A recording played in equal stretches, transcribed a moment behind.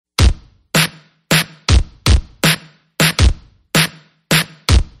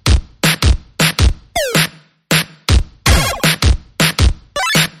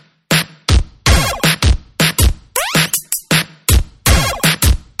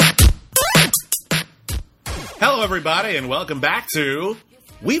Hello, everybody, and welcome back to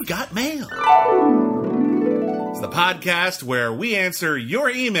We've Got Mail. It's the podcast where we answer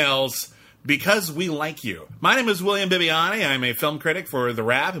your emails because we like you. My name is William Bibbiani. I'm a film critic for The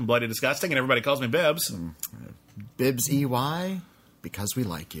Wrap and Bloody Disgusting, and everybody calls me Bibbs. Bibbs EY, because we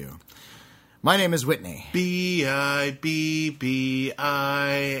like you. My name is Whitney. Bibbiani.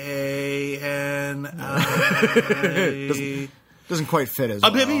 Doesn't quite fit as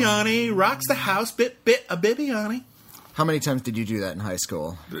A well. Bibbiani rocks the house, bit, a Bibbiani. How many times did you do that in high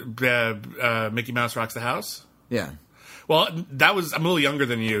school? Mickey Mouse rocks the house? Yeah. Well, I'm a little younger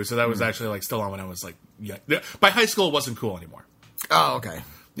than you, so that was actually like still on when I was like young. By high school, it wasn't cool anymore. Oh, okay.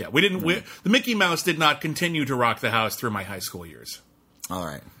 Yeah, we didn't. The Mickey Mouse did not continue to rock the house through my high school years. All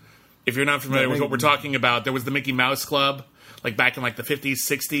right. If you're not familiar with what we're talking about, there was the Mickey Mouse Club, like back in like the 50s,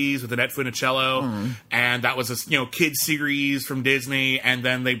 60s with Annette Funicello, and that was a kid series from Disney. And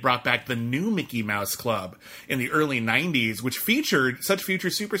then they brought back the new Mickey Mouse Club in the early 90s, which featured such future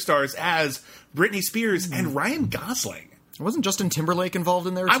superstars as Britney Spears and Ryan Gosling. Wasn't Justin Timberlake involved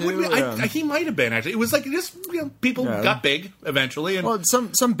in there too? He might have been, actually. It was like just people got big eventually. And well,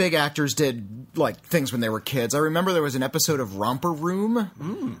 some big actors did like things when they were kids. I remember there was an episode of Romper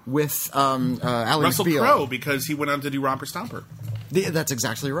Room with Ally Russell McBeal. Crowe, because he went on to do Romper Stomper. That's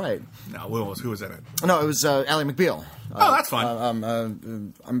exactly right. No, who was in it? No, it was Ally McBeal. Oh, that's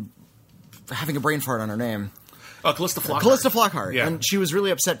fun. I'm having a brain fart on her name. Oh, Callista Flockhart. Callista Flockhart. Yeah. And she was really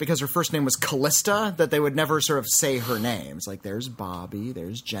upset because her first name was Callista, that they would never sort of say her names. Like, there's Bobby,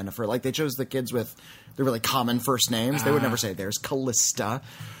 there's Jennifer. Like, they chose the kids with the really common first names. They would never say, there's Callista.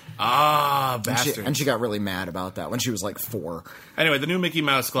 Bastards. And she got really mad about that when she was like 4. Anyway, the new Mickey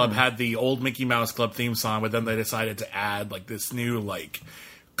Mouse Club had the old Mickey Mouse Club theme song, but then they decided to add like this new like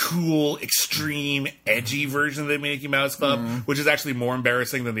cool, extreme, edgy version of the Mickey Mouse Club, which is actually more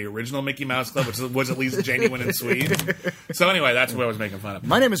embarrassing than the original Mickey Mouse Club, which was at least genuine and sweet. So anyway, that's what I was making fun of.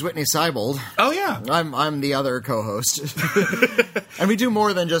 My name is Whitney Seibold. Oh, yeah. I'm the other co-host. And we do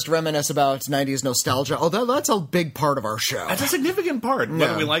more than just reminisce about 90s nostalgia. Oh, that's a big part of our show. That's a significant part,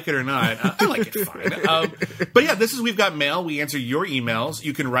 whether we like it or not. I like it fine. But yeah, this is We've Got Mail. We answer your emails.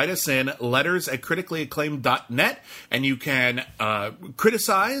 You can write us in letters@criticallyacclaimed.net, and you can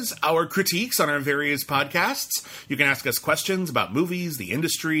criticize our critiques on our various podcasts. You can ask us questions about movies, the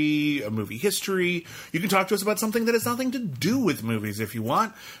industry, movie history. You can talk to us about something that has nothing to do with movies if you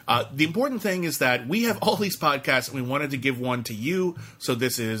want. The important thing is that we have all these podcasts and we wanted to give one to you, so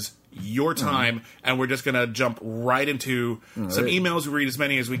this is your time, and we're just going to jump right into some emails. We read as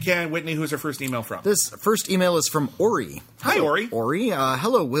many as we can. Whitney, who's our first email from? This first email is from Ori. Hi, Ori. Ori,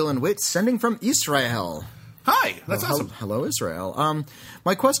 hello, Will and Wit, sending from Israel. Hi, that's awesome. Hello, Israel.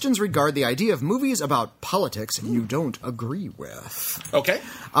 My questions regard the idea of movies about politics you don't agree with. Okay.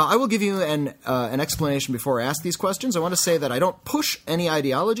 I will give you an explanation before I ask these questions. I want to say that I don't push any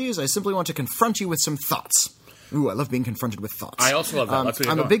ideologies. I simply want to confront you with some thoughts. Ooh, I love being confronted with thoughts. I also love that.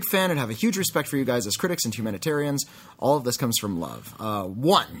 I'm a big fan and have a huge respect for you guys as critics and humanitarians. All of this comes from love.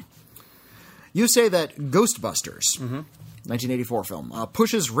 1. You say that Ghostbusters, 1984 film,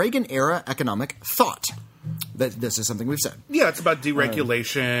 pushes Reagan-era economic thought. This is something we've said. Yeah, it's about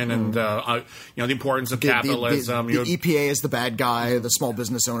deregulation and the importance of capitalism. The EPA is the bad guy. The small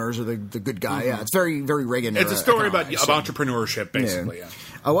business owners are the good guy. Yeah, it's very, very Reagan-era. It's a story about entrepreneurship, basically. Yeah.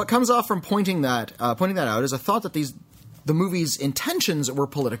 What comes off from pointing that out is a thought that the movie's intentions were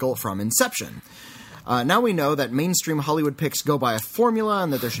political from inception. Now we know that mainstream Hollywood picks go by a formula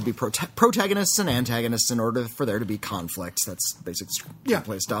and that there should be protagonists and antagonists in order for there to be conflicts. That's basic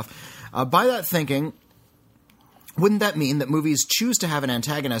screenplay stuff. By that thinking, wouldn't that mean that movies choose to have an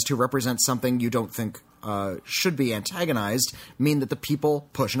antagonist who represents something you don't think should be antagonized, mean that the people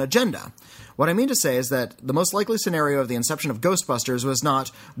push an agenda? What I mean to say is that the most likely scenario of the inception of Ghostbusters was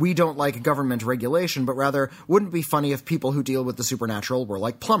not, we don't like government regulation, but rather, wouldn't it be funny if people who deal with the supernatural were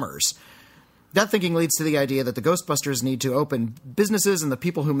like plumbers? That thinking leads to the idea that the Ghostbusters need to open businesses, and the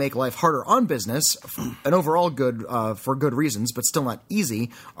people who make life harder on business, and overall good for good reasons, but still not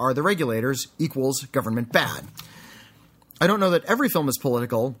easy, are the regulators, equals government bad. I don't know that every film is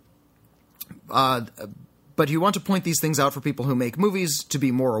political, but you want to point these things out for people who make movies to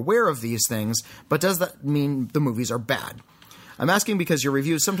be more aware of these things, but does that mean the movies are bad? I'm asking because your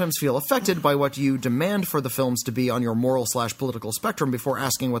reviews sometimes feel affected by what you demand for the films to be on your moral/political spectrum before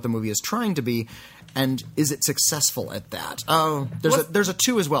asking what the movie is trying to be, and is it successful at that? Oh, there's a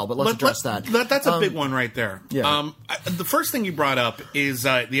 2 as well, but let's address that. That's a big one right there. Yeah. The first thing you brought up is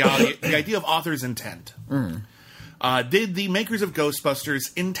the idea of author's intent. Did the makers of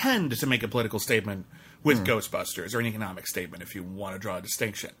Ghostbusters intend to make a political statement with Ghostbusters, or an economic statement, if you want to draw a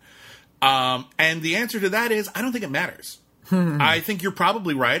distinction? And the answer to that is, I don't think it matters. I think you're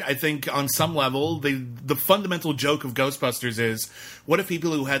probably right. I think on some level, the fundamental joke of Ghostbusters is, what if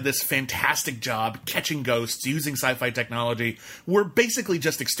people who had this fantastic job catching ghosts using sci-fi technology were basically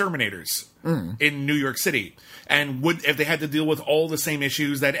just exterminators in New York City? And if they had to deal with all the same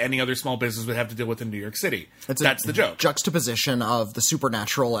issues that any other small business would have to deal with in New York City. That's the joke. Juxtaposition of the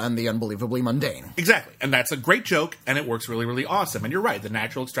supernatural and the unbelievably mundane. Exactly. And that's a great joke, and it works really, really awesome. And you're right. The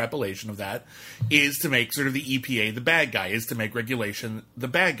natural extrapolation of that is to make sort of the EPA the bad guy, is to make regulation the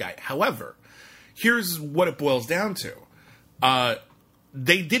bad guy. However, here's what it boils down to.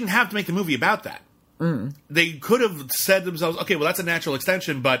 They didn't have to make the movie about that. They could have said to themselves, okay, well, that's a natural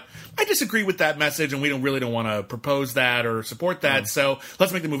extension, but I disagree with that message, and we don't want to propose that or support that, so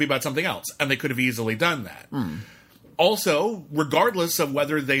let's make the movie about something else. And they could have easily done that. Also, regardless of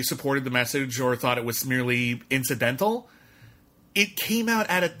whether they supported the message or thought it was merely incidental, it came out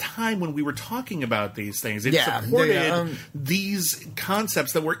at a time when we were talking about these things. It supported these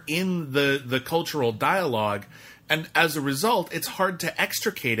concepts that were in the cultural dialogue. And as a result, it's hard to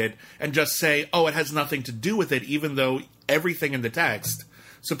extricate it and just say, oh, it has nothing to do with it, even though everything in the text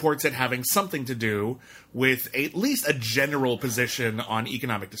supports it having something to do with at least a general position on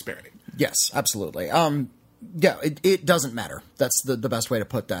economic disparity. Yes, absolutely. Yeah, it doesn't matter. That's the best way to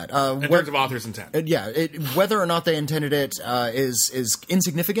put that. In terms of author's intent. Whether or not they intended it is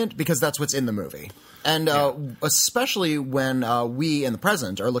insignificant because that's what's in the movie. And especially when we, in the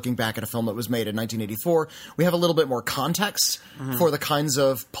present, are looking back at a film that was made in 1984, we have a little bit more context for the kinds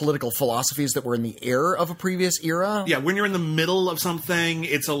of political philosophies that were in the air of a previous era. Yeah, when you're in the middle of something,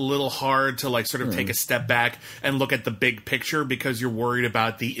 it's a little hard to sort of take a step back and look at the big picture because you're worried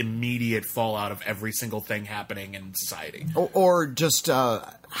about the immediate fallout of every single thing happening in society. Or just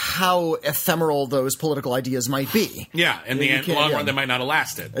how ephemeral those political ideas might be. Yeah, in the long run, they might not have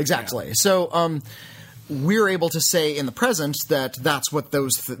lasted. Exactly. Yeah. So we're able to say in the present that that's what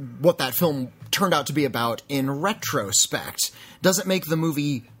what that film turned out to be about in retrospect. Does it make the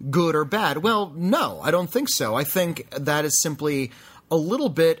movie good or bad? Well, no, I don't think so. I think that is simply a little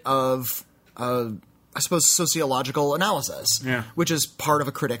bit of, I suppose, sociological analysis, which is part of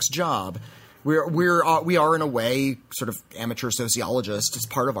a critic's job. We are in a way sort of amateur sociologists. It's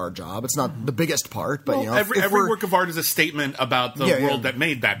part of our job. It's not the biggest part, but every work of art is a statement about the world that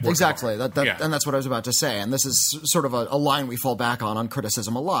made that work. Exactly, of art. And that's what I was about to say. And this is sort of a line we fall back on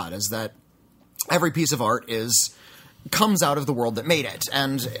criticism a lot: is that every piece of art comes out of the world that made it,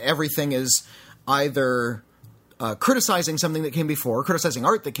 and everything is either criticizing something that came before, criticizing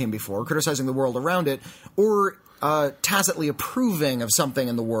art that came before, criticizing the world around it, or tacitly approving of something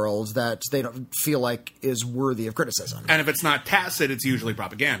in the world that they don't feel like is worthy of criticism. And if it's not tacit, it's usually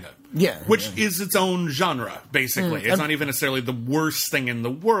propaganda. Yeah. Which is its own genre, basically. It's not even necessarily the worst thing in the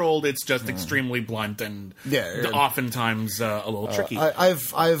world. It's just extremely blunt and oftentimes a little tricky.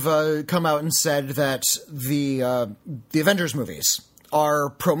 I've come out and said that the Avengers movies are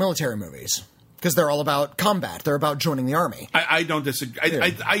pro-military movies. Because they're all about combat. They're about joining the army. I don't disagree.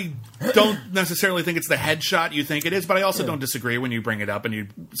 I don't necessarily think it's the headshot you think it is, but I also don't disagree when you bring it up and you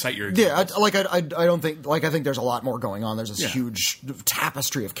cite your examples. I don't think... I think there's a lot more going on. There's this huge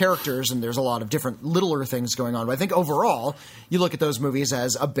tapestry of characters, and there's a lot of different littler things going on. But I think overall, you look at those movies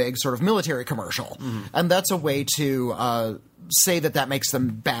as a big sort of military commercial. And that's a way to say that makes them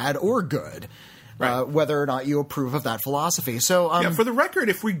bad or good. Right. Whether or not you approve of that philosophy. So, for the record,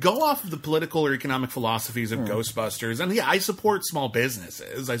 if we go off of the political or economic philosophies of Ghostbusters, and I support small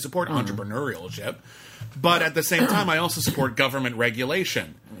businesses, I support entrepreneurship, but at the same time, I also support government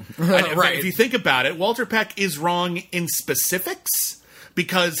regulation. Right. If you think about it, Walter Peck is wrong in specifics.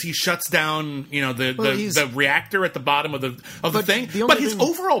 Because he shuts down, the reactor at the bottom of the thing, but his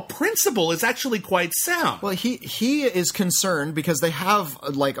overall principle is actually quite sound. Well, he is concerned because they have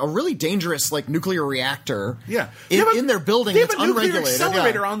a really dangerous nuclear reactor. In their building that's unregulated. They have a nuclear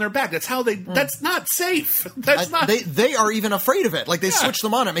accelerator on their back. That's how they. That's not safe. That's not. They are even afraid of it. They switch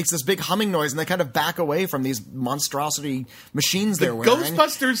them on. It makes this big humming noise, and they kind of back away from these monstrosity machines they're wearing.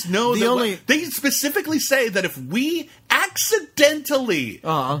 Ghostbusters know they specifically say that if we accidentally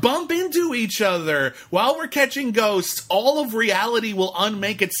bump into each other while we're catching ghosts, all of reality will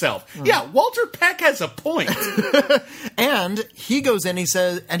unmake itself. Yeah, Walter Peck has a point. And he goes in, he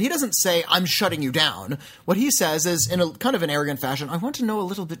says, and he doesn't say, I'm shutting you down. What he says is, in a kind of an arrogant fashion, I want to know a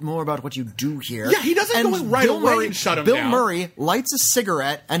little bit more about what you do here. Yeah, he doesn't go right away and shut him down. Bill Murray lights a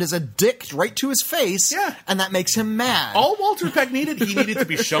cigarette and is a dick right to his face, and that makes him mad. All Walter Peck needed to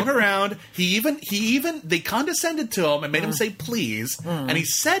be shown around. They condescended to him and made him say please, and he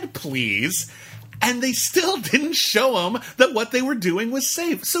said please, and they still didn't show him that what they were doing was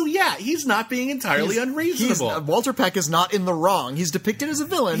safe. So yeah, he's not being entirely unreasonable. Walter Peck is not in the wrong. He's depicted as a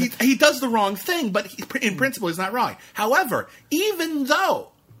villain. He does the wrong thing, but in principle, he's not wrong. However, even though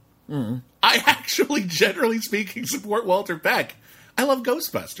I actually, generally speaking, support Walter Peck, I love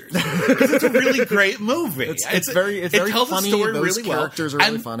Ghostbusters because it's a really great movie. It's very tells funny. A story Those really characters well.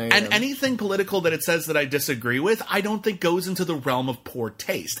 are really funny. And anything political that it says that I disagree with, I don't think goes into the realm of poor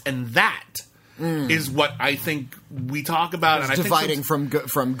taste. And that is what I think we talk about. And dividing from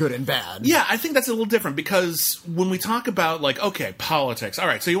good and bad. Yeah, I think that's a little different because when we talk about, like, okay, politics. All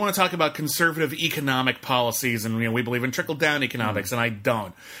right, so you want to talk about conservative economic policies, and we believe in trickle-down economics, and I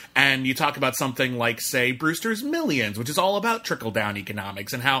don't. And you talk about something like, say, Brewster's Millions, which is all about trickle-down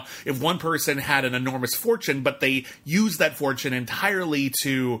economics, and how if one person had an enormous fortune, but they used that fortune entirely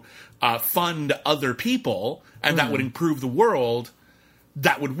to fund other people, and that would improve the world,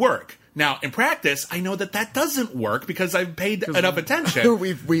 that would work. Now, in practice, I know that doesn't work because I've paid enough attention.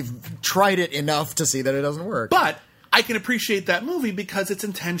 We've tried it enough to see that it doesn't work. But I can appreciate that movie because its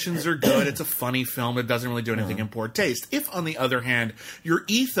intentions are good. It's a funny film. It doesn't really do anything in poor taste. If, on the other hand, your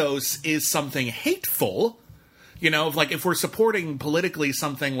ethos is something hateful, like if we're supporting politically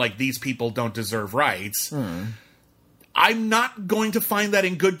something like these people don't deserve rights, I'm not going to find that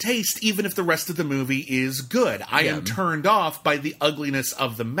in good taste, even if the rest of the movie is good. I am turned off by the ugliness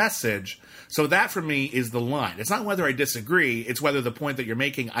of the message. So that, for me, is the line. It's not whether I disagree, it's whether the point that you're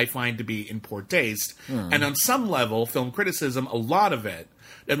making I find to be in poor taste. And on some level, film criticism, a lot of it,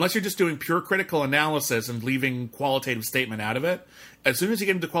 unless you're just doing pure critical analysis and leaving qualitative statement out of it, as soon as you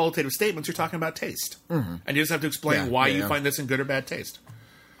get into qualitative statements, you're talking about taste. And you just have to explain why you find this in good or bad taste.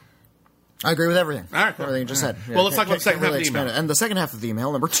 I agree with everything. All right, cool. Everything you just said. Well, let's talk about the second half of the email. And the second half of the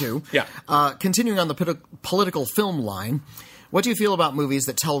email, number 2. Yeah. Continuing on the political film line, what do you feel about movies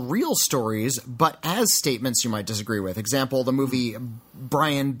that tell real stories, but as statements you might disagree with? Example, the movie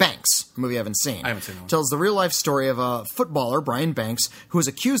Brian Banks, a movie I haven't seen. I haven't seen that one. Tells the real-life story of a footballer, Brian Banks, who was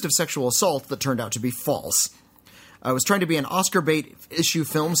accused of sexual assault that turned out to be false. It was trying to be an Oscar bait issue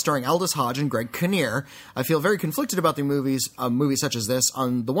film starring Aldous Hodge and Greg Kinnear. I feel very conflicted about the movies such as this.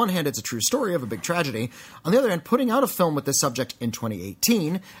 On the one hand, it's a true story of a big tragedy. On the other hand, putting out a film with this subject in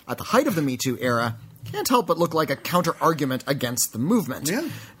 2018, at the height of the Me Too era, can't help but look like a counter-argument against the movement. Yeah.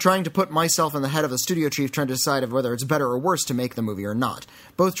 Trying to put myself in the head of the studio chief trying to decide whether it's better or worse to make the movie or not.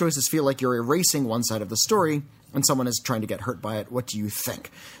 Both choices feel like you're erasing one side of the story, and someone is trying to get hurt by it. What do you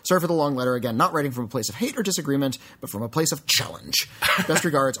think? Sorry for the long letter. Again, not writing from a place of hate or disagreement, but from a place of challenge. Best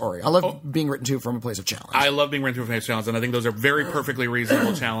regards, Ori. I love being written to from a place of challenge. I love being written to from a place of challenge, and I think those are very perfectly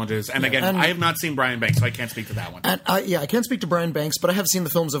reasonable challenges. And again, I have not seen Brian Banks, so I can't speak to that one. And I can't speak to Brian Banks, but I have seen the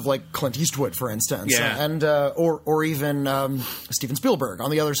films of like Clint Eastwood, for instance, and or even Steven Spielberg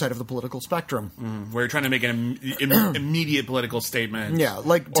on the other side of the political spectrum, where you're trying to make an immediate political statement. Yeah,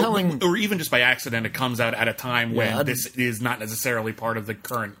 like telling, or even just by accident, it comes out at a time when this is not necessarily part of the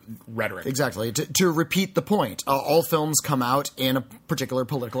current rhetoric. Exactly. To repeat the point, all films come out in a particular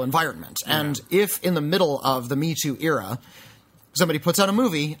political environment. And if in the middle of the Me Too era, somebody puts out a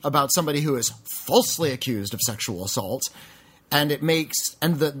movie about somebody who is falsely accused of sexual assault, and it makes,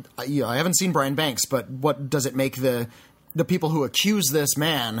 I haven't seen Brian Banks, but what does it make the people who accuse this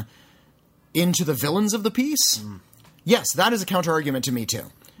man into the villains of the piece? Yes, that is a counter-argument to Me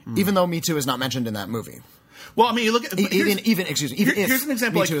Too, even though Me Too is not mentioned in that movie. Well, I mean, you look at even here's an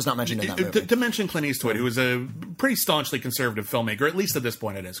example. Me Too is not mentioned in that movie. To mention Clint Eastwood, who was a pretty staunchly conservative filmmaker, at least at this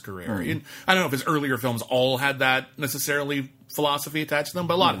point in his career. And I don't know if his earlier films all had that necessarily philosophy attached to them,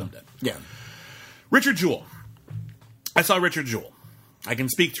 but a lot of them did. Yeah. Richard Jewell. I saw Richard Jewell. I can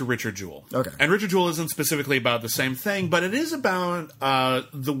speak to Richard Jewell. Okay. And Richard Jewell isn't specifically about the same thing, but it is about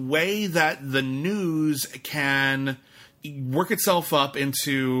the way that the news can work itself up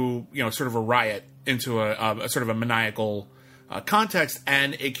into, sort of a riot, into a sort of a maniacal context,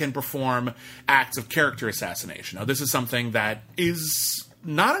 and it can perform acts of character assassination. Now, this is something that is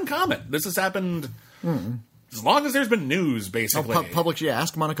not uncommon. This has happened as long as there's been news, basically.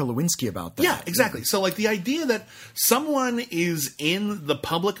 Ask Monica Lewinsky about that. Yeah, exactly. So, like, the idea that someone is in the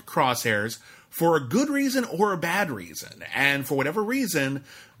public crosshairs for a good reason or a bad reason, and for whatever reason,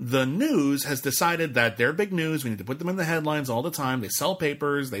 the news has decided that they're big news. We need to put them in the headlines all the time. They sell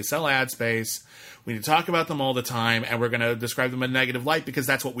papers. They sell ad space. We need to talk about them all the time, and we're going to describe them in a negative light because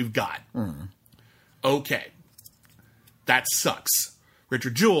that's what we've got. Okay. That sucks.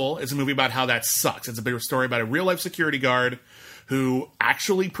 Richard Jewell is a movie about how that sucks. It's a bigger story about a real-life security guard who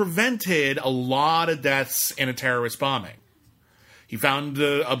actually prevented a lot of deaths in a terrorist bombing. He found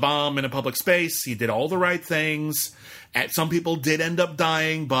a bomb in a public space. He did all the right things. And some people did end up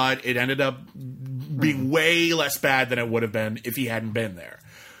dying, but it ended up being way less bad than it would have been if he hadn't been there.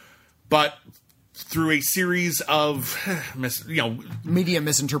 But through a series of, media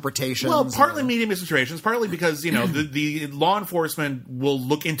misinterpretations. Well, partly media misinterpretations, partly because, the law enforcement will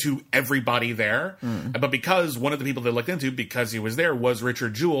look into everybody there. But because one of the people they looked into, because he was there, was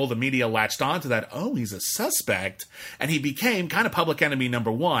Richard Jewell, the media latched on to that, oh, he's a suspect. And he became kind of public enemy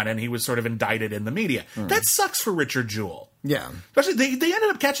number one, and he was sort of indicted in the media. That sucks for Richard Jewell. Yeah. Especially, they ended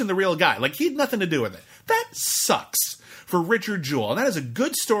up catching the real guy. Like, he had nothing to do with it. That sucks for Richard Jewell. And that is a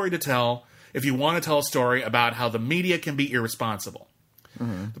good story to tell if you want to tell a story about how the media can be irresponsible.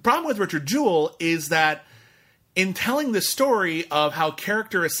 The problem with Richard Jewell is that in telling the story of how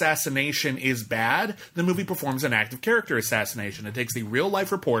character assassination is bad, the movie performs an act of character assassination. It takes the real-life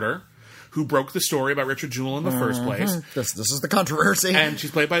reporter who broke the story about Richard Jewell in the first place. This is the controversy. And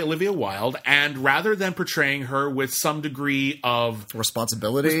she's played by Olivia Wilde. And rather than portraying her with some degree of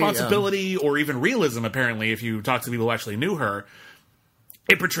responsibility or even realism, apparently, if you talk to people who actually knew her,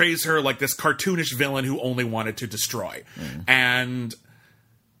 it portrays her like this cartoonish villain who only wanted to destroy. And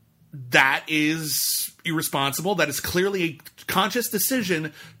that is irresponsible. That is clearly a conscious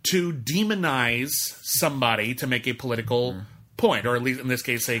decision to demonize somebody to make a political point, or at least in this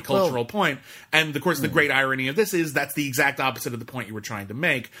case, a cultural point. And of course, the great irony of this is that's the exact opposite of the point you were trying to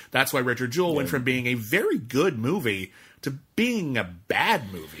make. That's why Richard Jewell went from being a very good movie to being a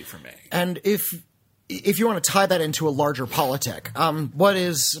bad movie for me. And if you want to tie that into a larger politic, what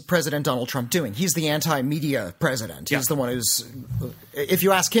is President Donald Trump doing? He's the anti-media president. He's the one who's, if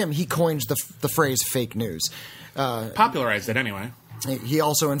you ask him, he coined the phrase fake news. Popularized it anyway. He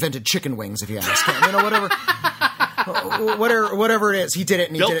also invented chicken wings, if you ask him. Whatever it is, he did it,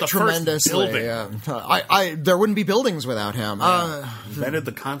 and he did it tremendously. There wouldn't be buildings without him. Invented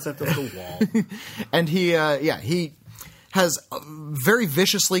the concept of the wall. And he has very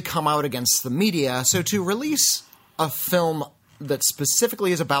viciously come out against the media. So to release a film that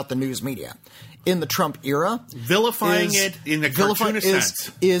specifically is about the news media in the Trump era, vilifying it in the cartoonish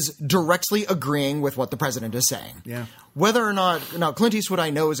sense, is directly agreeing with what the president is saying. Yeah. Whether or not now Clint Eastwood, I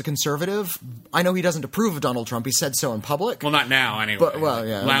know, is a conservative. I know he doesn't approve of Donald Trump. He said so in public. Well, not now anyway.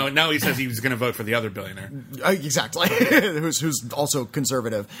 But, now he says he was going to vote for the other billionaire. Exactly, who's also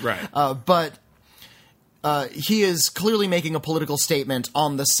conservative. Right. But he is clearly making a political statement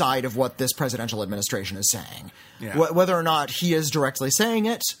on the side of what this presidential administration is saying. Yeah. Whether or not he is directly saying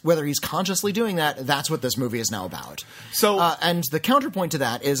it, whether he's consciously doing that, that's what this movie is now about. So, and the counterpoint to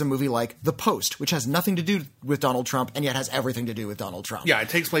that is a movie like The Post, which has nothing to do with Donald Trump and yet has everything to do with Donald Trump. Yeah, it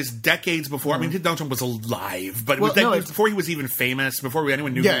takes place decades before. I mean, Donald Trump was alive, but before he was even famous, before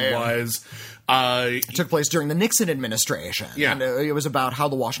anyone knew who he was. It took place during the Nixon administration. Yeah. And it was about how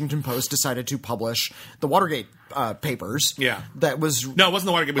the Washington Post decided to publish the Watergate papers. Yeah. That was... No, it wasn't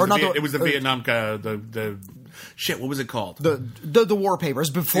the Watergate. It was the Vietnam... Shit, what was it called? The war papers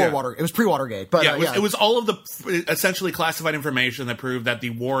before Watergate. It was pre-Watergate. But, it was all of the essentially classified information that proved that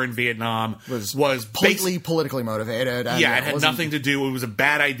the war in Vietnam was politically motivated. And, it had nothing to do. It was a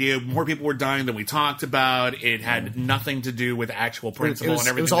bad idea. More people were dying than we talked about. It had nothing to do with actual principle and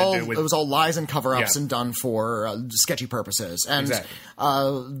everything to do with... It was all lies and cover-ups and done for sketchy purposes. And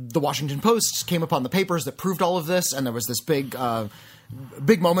the Washington Post came upon the papers that proved all of this, and there was this big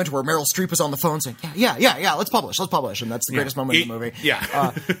moment where Meryl Streep was on the phone saying, yeah, let's publish. And that's the greatest moment in the movie.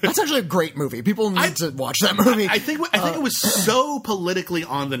 Yeah. That's actually a great movie. People need to watch that movie. I think it was so politically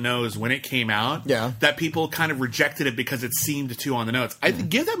on the nose when it came out that people kind of rejected it because it seemed too on the nose. I think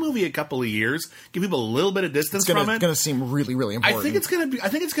give that movie a couple of years, give people a little bit of distance from it. It's going to seem really, really important. I think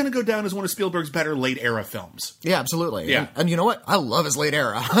it's going to go down as one of Spielberg's better late era films. Yeah, absolutely. Yeah. And you know what? I love his late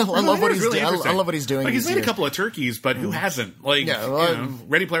era. I love what he's doing. I love what he's doing. Like, he's made a couple of turkeys, but who hasn't? Like,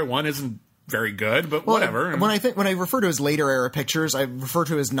 Ready Player One isn't very good, but whatever. When I refer to his later era pictures, I refer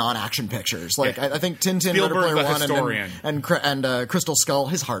to his non-action pictures. Like I think Tintin, Ready Player One, and Crystal Skull.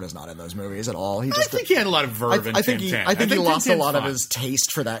 His heart is not in those movies at all. I think he had a lot of verve in Tintin. I think he lost a lot of his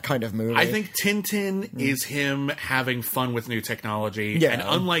taste for that kind of movie. I think Tintin is him having fun with new technology, and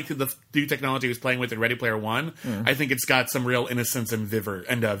unlike the new technology he was playing with in Ready Player One, I think it's got some real innocence and vigor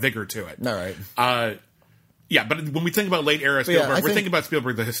to it. All right. Yeah, but when we think about late era Spielberg, we're thinking about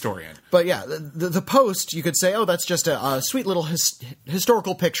Spielberg the historian. But yeah, the Post, you could say, oh, that's just a sweet little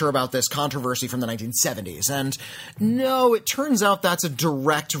historical picture about this controversy from the 1970s. And no, it turns out that's a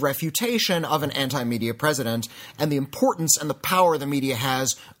direct refutation of an anti-media president and the importance and the power the media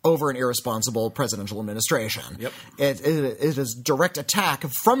has over an irresponsible presidential administration. Yep. It is direct attack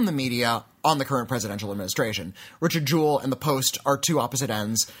from the media on the current presidential administration. Richard Jewell and The Post are two opposite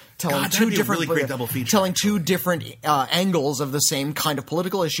ends, telling God, two that'd be a different really great double feature, telling two different angles of the same kind of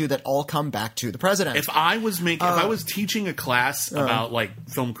political issue that all come back to the president. If I was teaching a class about like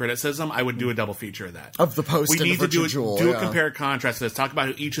film criticism, I would do a double feature of that. Of The Post we and need of to Richard Jewell, do a compare contrast to this. Talk about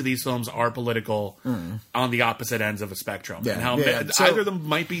how each of these films are political on the opposite ends of a spectrum, and how So, either of them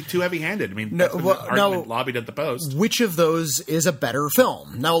might be too heavy-handed. I mean, that's been the argument lobbied at The Post. Which of those is a better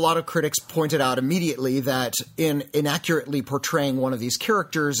film? Now, a lot of critics pointed out immediately that in inaccurately portraying one of these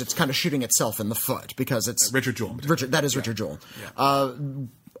characters, it's kind of shooting itself in the foot because it's Richard Jewell. Richard Jewell. Yeah.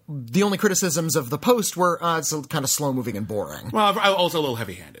 The only criticisms of The Post were it's kind of slow-moving and boring. Well, also a little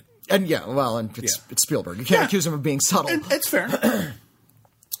heavy-handed. And it's Spielberg. You can't accuse him of being subtle. It's fair.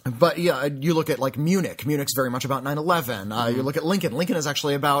 But yeah, you look at like Munich. Munich's very much about 9/11. You look at Lincoln. Lincoln is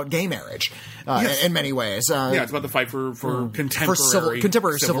actually about gay marriage in many ways. It's about the fight for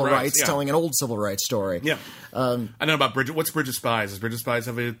contemporary civil rights, telling an old civil rights story. Yeah. I know about Bridge. What's Bridge of Spies? Does Bridge of Spies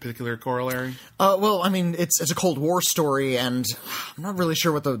have a particular corollary? Well, I mean, it's a Cold War story, and I'm not really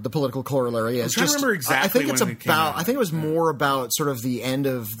sure what the political corollary is. I'm trying to remember exactly. I think it's when it came out. I think it was more about sort of the end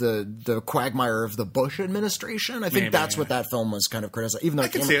of the quagmire of the Bush administration. I think that's what that film was kind of criticized, even though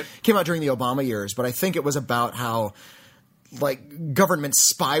it came out during the Obama years. But I think it was about how like government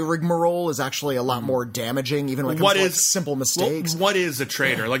spy rigmarole is actually a lot more damaging, even when it comes to like simple mistakes. What is a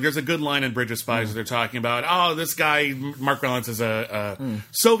traitor? Like, there's a good line in Bridge of Spies where they're talking about, this guy Mark Rylance is a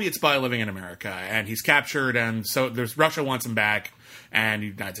Soviet spy living in America, and he's captured, and so Russia wants him back, and the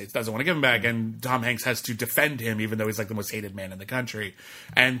United States doesn't want to give him back, and Tom Hanks has to defend him, even though he's like the most hated man in the country,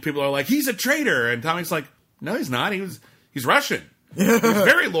 and people are like, he's a traitor, and Tom Hanks is like, no, he's not. He's Russian. He's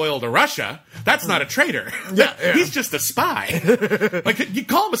very loyal to Russia. That's not a traitor. He's just a spy. Like, you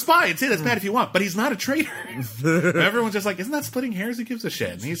call him a spy and say that's bad if you want, but he's not a traitor. Everyone's just like, isn't that splitting hairs? Who gives a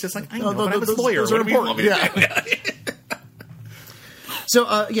shit? And he's just like, I know, but I'm his lawyer. What do you want me to do? So,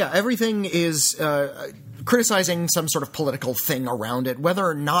 everything is criticizing some sort of political thing around it, whether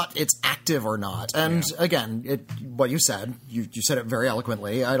or not it's active or not. And again, what you said, you said it very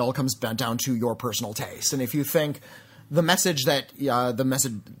eloquently. It all comes down to your personal taste. And if you think the message that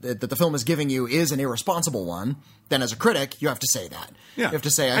the film is giving you is an irresponsible one, then as a critic, you have to say that. Yeah. You have to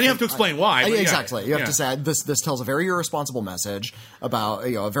say, and you have to explain why. Exactly. You have to say this tells a very irresponsible message about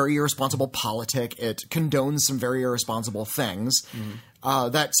a very irresponsible politic. It condones some very irresponsible things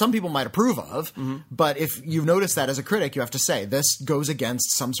that some people might approve of. But if you notice that as a critic, you have to say this goes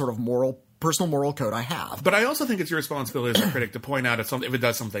against some sort of personal moral code I have. But I also think it's your responsibility as a critic to point out if it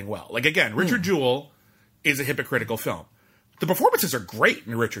does something well. Like, again, Richard Jewell is a hypocritical film. The performances are great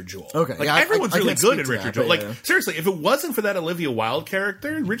in Richard Jewell. Okay, like everyone's really good in Richard Jewell. Like seriously, if it wasn't for that Olivia Wilde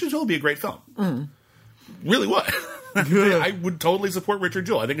character, Richard Jewell would be a great film. Really would. I would totally support Richard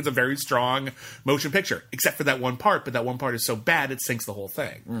Jewell. I think it's a very strong motion picture, except for that one part. But that one part is so bad it sinks the whole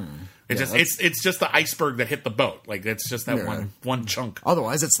thing. It's just the iceberg that hit the boat. Like it's just that one chunk.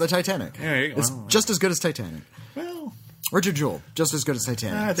 Otherwise, it's the Titanic. It's just as good as Titanic. Well. Richard Jewell, just as good as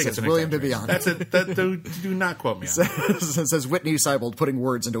Titanic. I think it's William Bibbiani. Do not quote me on that. Says Whitney Seibold putting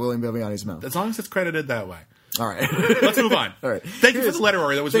words into William Bibbiani's mouth. As long as it's credited that way. All right. Let's move on. All right. Thank you for the letter,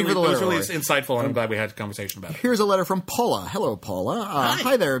 Ori. That was really insightful, and I'm glad we had a conversation about it. Here's a letter from Paula. Hello, Paula.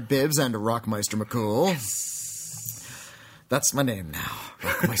 Hi there, Bibbs and Rockmeister McCool. Yes. That's my name now,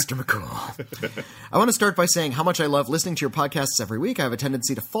 Rockmeister McCool. I want to start by saying how much I love listening to your podcasts every week. I have a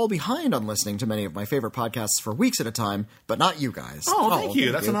tendency to fall behind on listening to many of my favorite podcasts for weeks at a time, but not you guys. Thank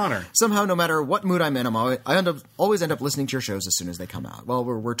you. That's an honor. Somehow, no matter what mood I'm in, I always end up listening to your shows as soon as they come out. Well,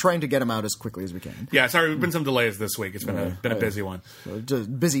 we're trying to get them out as quickly as we can. Yeah, sorry, we've been some delays this week. It's been a busy one.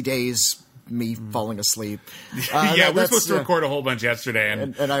 Busy days. Me falling asleep. We were supposed to record a whole bunch yesterday,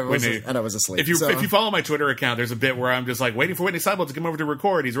 and I was asleep. If you follow my Twitter account, there's a bit where I'm just like waiting for Whitney Seibold to come over to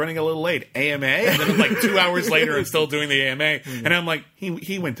record. He's running a little late. AMA, and then like 2 hours later, I'm still doing the AMA, and I'm like,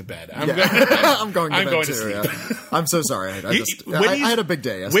 he went to bed. I'm going to sleep. Yeah. I'm so sorry. I had a big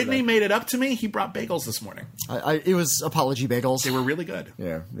day yesterday. Whitney made it up to me. He brought bagels this morning. It was apology bagels. They were really good.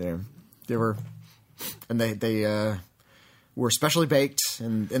 Yeah, they were, and they were specially baked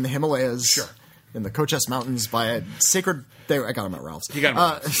in the Himalayas. Sure. In the Cochise Mountains by a sacred... I got them at Ralph's. You got them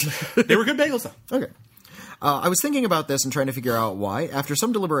at Ralph's. They were good bagels, though. Okay. I was thinking about this and trying to figure out why. After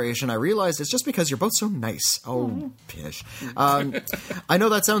some deliberation, I realized it's just because you're both so nice. Oh, pish. I know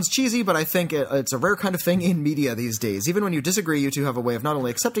that sounds cheesy, but I think it's a rare kind of thing in media these days. Even when you disagree, you two have a way of not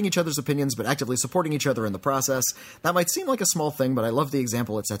only accepting each other's opinions, but actively supporting each other in the process. That might seem like a small thing, but I love the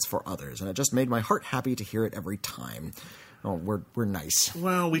example it sets for others, and it just made my heart happy to hear it every time. Oh, we're nice.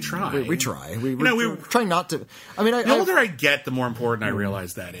 Well, we try. We try. We're trying not to. I mean, the older I get, the more important I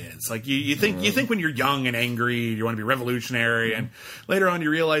realize that is. Like you think when you're young and angry, you want to be revolutionary, and later on you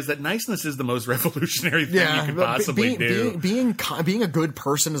realize that niceness is the most revolutionary thing you can possibly do. Being a good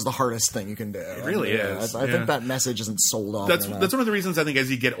person is the hardest thing you can do. It really is. I think that message isn't sold off. That's one of the reasons I think as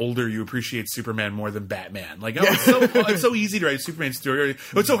you get older, you appreciate Superman more than Batman. Like, it's so easy to write a Superman story.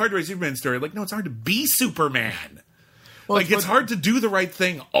 It's so hard to write a Superman story. Like, no, it's hard to be Superman. Well, it's hard to do the right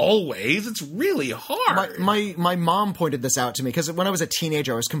thing always. It's really hard. My mom pointed this out to me because when I was a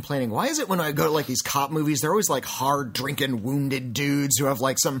teenager, I was complaining, why is it when I go to like these cop movies, they're always like hard drinking, wounded dudes who have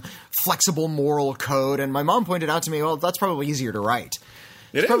like some flexible moral code? And my mom pointed out to me, well, that's probably easier to write.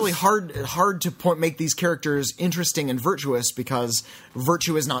 It's probably hard to make these characters interesting and virtuous because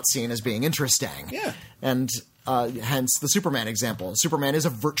virtue is not seen as being interesting. Yeah. And hence the Superman example. Superman is a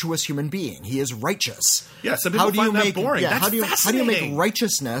virtuous human being. He is righteous. Yeah, some people find that boring. Yeah, That's how do you make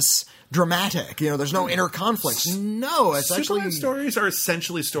righteousness dramatic? There's no inner conflict. No, it's Superman stories are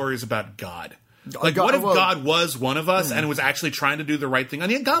essentially stories about God. Like, what if God was one of us and was actually trying to do the right thing?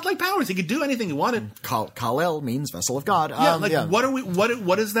 And he had godlike powers. He could do anything he wanted. Kal-El means vessel of God.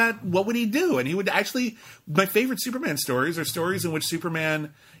 What is that? What would he do? And he would actually, my favorite Superman stories are stories in which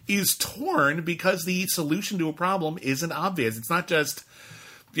Superman is torn because the solution to a problem isn't obvious. It's not just,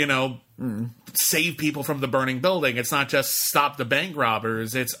 save people from the burning building. It's not just stop the bank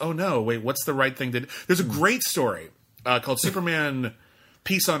robbers. It's, oh no, wait, what's the right thing to do? There's a great story called Superman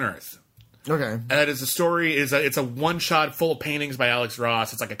Peace on Earth. Okay. That is a story. It's a one shot full of paintings by Alex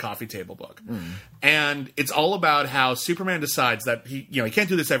Ross. It's like a coffee table book, and it's all about how Superman decides that he can't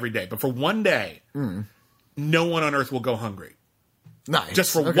do this every day, but for one day, no one on Earth will go hungry. Nice.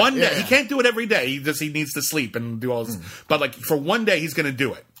 Just for one day. Yeah. He can't do it every day. He needs to sleep and do all this. But like for one day, he's going to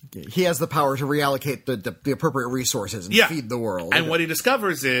do it. He has the power to reallocate the appropriate resources and feed the world. And what he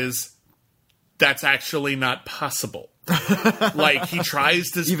discovers is that's actually not possible. Like he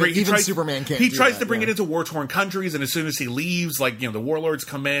tries to Superman can't. He tries to bring it into war-torn countries, and as soon as he leaves, the warlords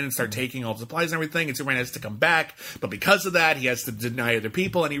come in and start taking all the supplies and everything, and Superman has to come back. But because of that, he has to deny other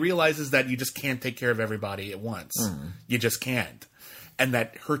people, and he realizes that you just can't take care of everybody at once. You just can't, and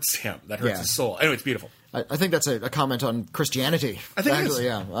that hurts him. That hurts his soul. Anyway, it's beautiful. I think that's a comment on Christianity. I think it is.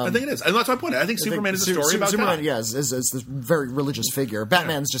 Yeah, I think it is, and that's my point. I think Superman is a story about Superman. God. Yeah, is this very religious figure.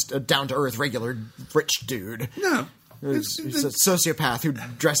 Batman's just a down-to-earth, regular, rich dude. No. He's a sociopath who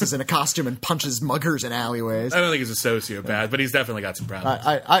dresses in a costume and punches muggers in alleyways. I don't think he's a sociopath, but he's definitely got some problems.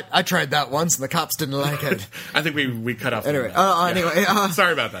 I tried that once, and the cops didn't like it. I think we cut off. Anyway,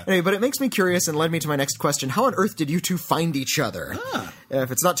 sorry about that. Anyway, but it makes me curious and led me to my next question. How on earth did you two find each other?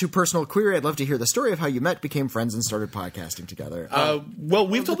 If it's not too personal query, I'd love to hear the story of how you met, became friends, and started podcasting together. Well,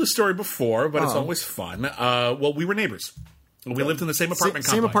 we've told this story before, but it's always fun. Well, we were neighbors. We lived in the same apartment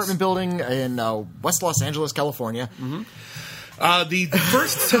complex. Same apartment building in West Los Angeles, California. The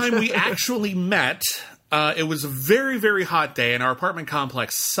first time we actually met, it was a very, very hot day, and our apartment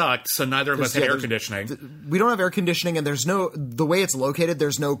complex sucked, so neither of us had air conditioning. We don't have air conditioning, and the way it's located,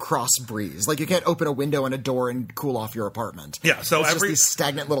 there's no cross breeze. Like, you can't open a window and a door and cool off your apartment. Yeah, so it's just these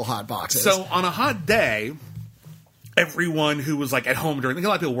stagnant little hot boxes. So on a hot day, everyone who was like at home a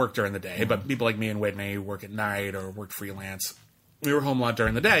lot of people work during the day, but people like me and Whitney work at night or work freelance. We were home a lot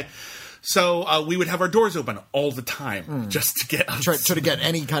during the day. So we would have our doors open all the time just to get try to get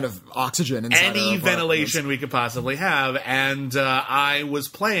any kind of oxygen inside any ventilation we could possibly have. And I was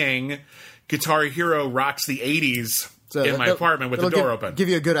playing Guitar Hero Rocks the 80s in my apartment with the door open. Give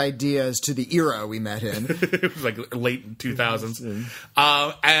you a good idea as to the era we met in. It was like late 2000s.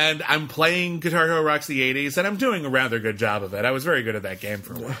 And I'm playing Guitar Hero Rocks the 80s, and I'm doing a rather good job of it. I was very good at that game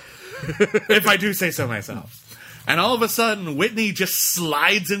for a while, if I do say so myself. And all of a sudden, Whitney just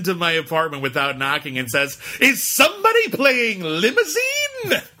slides into my apartment without knocking and says, "Is somebody playing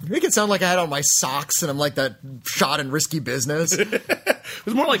Limousine?" Make it sound like I had on my socks and I'm like that shot in Risky Business. It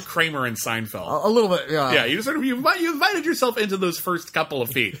was more like Kramer and Seinfeld. A little bit, yeah. Yeah, you invited yourself into those first couple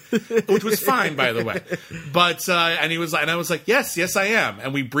of feet, which was fine, by the way. But and I was like, yes, I am.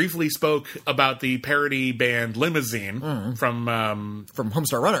 And we briefly spoke about the parody band Limousine from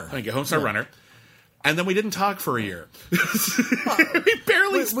Homestar Runner. Thank you, Homestar Runner. And then we didn't talk for a year. We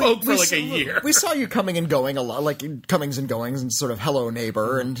barely spoke for like a year. We saw you coming and going a lot, like comings and goings, and sort of hello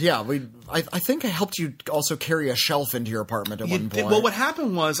neighbor. And yeah, I think I helped you also carry a shelf into your apartment at one point. Well, what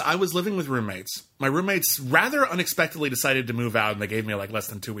happened was I was living with roommates. my roommates rather unexpectedly decided to move out, and they gave me like less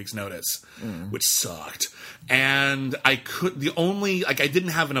than 2 weeks notice, which sucked. And I didn't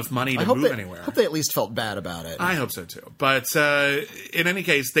have enough money to move anywhere. I hope they at least felt bad about it. I hope so too. But in any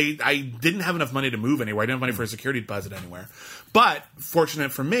case, I didn't have enough money to move anywhere. I didn't have money for a security deposit anywhere. But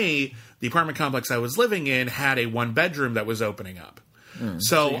fortunate for me, the apartment complex I was living in had a 1-bedroom that was opening up.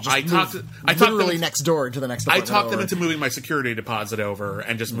 So I talked literally next door to the next apartment. I talked them into moving my security deposit over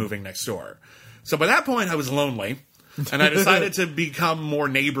and just moving next door. So by that point, I was lonely, and I decided to become more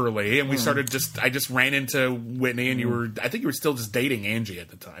neighborly. And we started I just ran into Whitney, and I think you were still just dating Angie at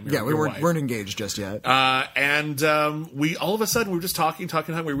the time. Yeah, we weren't engaged just yet. We all of a sudden we were just talking.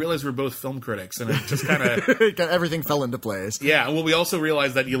 We realized we were both film critics, and it just kind of everything fell into place. Yeah, well, we also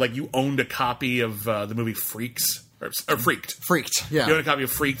realized that you owned a copy of the movie Freaks. Or Freaked. Freaked, yeah. You own a copy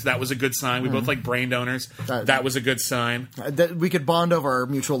of Freaked. That was a good sign. We both like brain donors. That was a good sign. That we could bond over our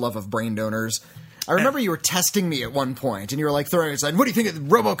mutual love of brain donors. I remember you were testing me at one point, and you were like throwing aside, what do you think of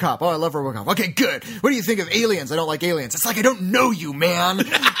RoboCop? Oh, I love RoboCop. Okay, good. What do you think of Aliens? I don't like Aliens. It's like, I don't know you, man.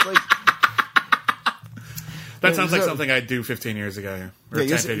 That sounds like something I'd do 15 years ago. Or 10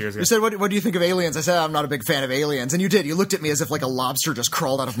 years ago. You said, what do you think of Aliens? I said, I'm not a big fan of Aliens. And you did. You looked at me as if like a lobster just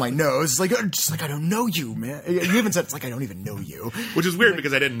crawled out of my nose. It's like I don't know you, man. You even said, it's like I don't even know you. Which is weird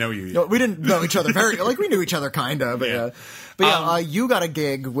because I didn't know you yet. No, we didn't know each other we knew each other kind of. But you got a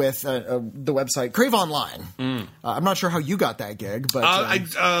gig with the website Crave Online. I'm not sure how you got that gig, but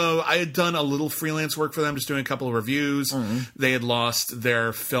I had done a little freelance work for them, just doing a couple of reviews. They had lost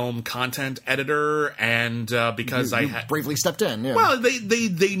their film content editor, and because I had bravely stepped in. Yeah. Well,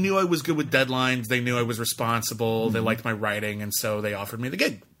 they knew I was good with deadlines. They knew I was responsible. They liked my writing, and so they offered me the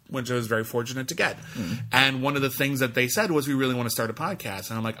gig, which I was very fortunate to get. And one of the things that they said was, we really want to start a podcast.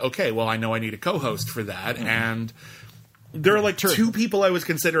 And I'm like, okay, well, I know I need a co-host for that. And there are like two people I was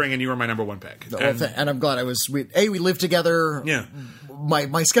considering, and you were my number one pick. And I'm glad we lived together. Yeah.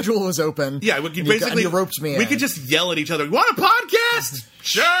 My schedule was open. Yeah, basically you roped me in. We could just yell at each other, want a podcast?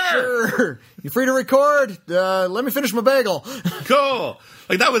 Sure. You free to record? Let me finish my bagel. Cool.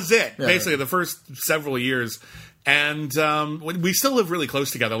 Like, that was it, basically, the first several years. And we still live really close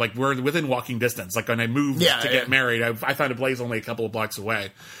together. Like, we're within walking distance. Like, when I moved to get married, I found a place only a couple of blocks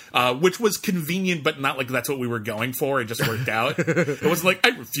away, which was convenient, but not like that's what we were going for. It just worked out. It wasn't like,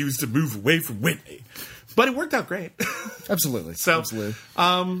 I refuse to move away from Whitney. But it worked out great. Absolutely. Absolutely.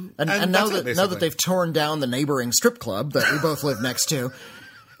 And now that they've torn down the neighboring strip club that we both live next to,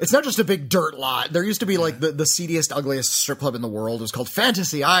 it's not just a big dirt lot. There used to be like the seediest, ugliest strip club in the world. It was called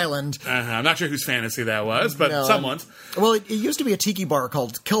Fantasy Island. I'm not sure whose fantasy that was, but someone's. Well, it used to be a tiki bar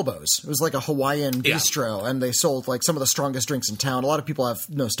called Kelbo's. It was like a Hawaiian bistro, and they sold like some of the strongest drinks in town. A lot of people have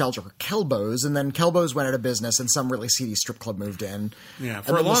nostalgia for Kelbo's, and then Kelbo's went out of business, and some really seedy strip club moved in. Yeah,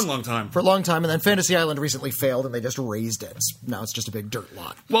 for a long time. For a long time, and then Fantasy Island recently failed, and they just raised it. Now it's just a big dirt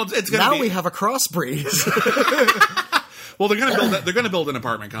lot. Well, we have a crossbreed. Well, they're going to build an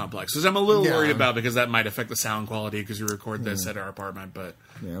apartment complex, which I'm a little worried about because that might affect the sound quality because we record this at our apartment. But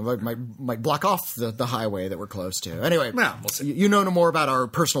might block off the highway that we're close to. Anyway, we'll see. You know no more about our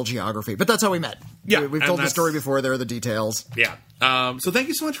personal geography, but that's how we met. Yeah, we've told the story before. There are the details. Yeah. So thank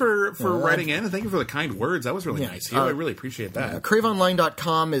you so much for writing in, and thank you for the kind words. That was really nice. I really appreciate that.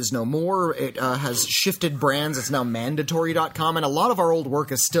 CraveOnline.com is no more. It has shifted brands. It's now Mandatory.com, and a lot of our old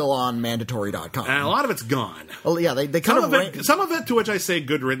work is still on Mandatory.com. And a lot of it's gone. Well, yeah, they kind some of it to which I say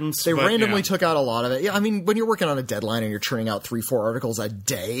good riddance. They randomly took out a lot of it. Yeah, I mean, when you're working on a deadline and you're churning out 3-4 articles a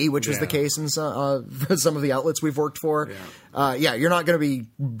day, which was the case in some of the outlets we've worked for, you're not going to be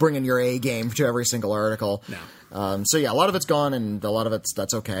bringing your A game to every single article. No. A lot of it's gone, and a lot of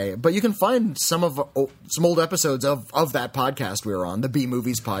that's okay. But you can find some old episodes of that podcast we were on, the B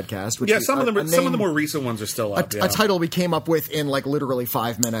Movies podcast. Which some of the more recent ones are still up. A title we came up with in like literally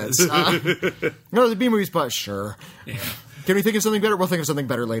 5 minutes. The B Movies podcast. Sure. Yeah. Can we think of something better? We'll think of something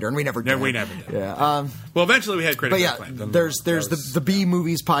better later, and we never did. We never did. Yeah. Well, eventually we had critical acclaim. There's the B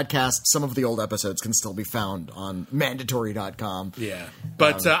Movies podcast. Some of the old episodes can still be found on Mandatory.com. Yeah.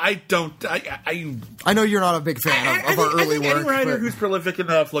 But I know you're not a big fan of our early work. Any writer who's prolific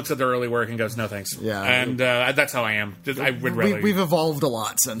enough looks at their early work and goes, no thanks. Yeah. And that's how I am. I would rather... We've evolved a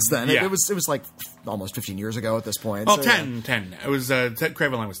lot since then. Yeah. It was like almost 15 years ago at this point. Oh, 10. It was...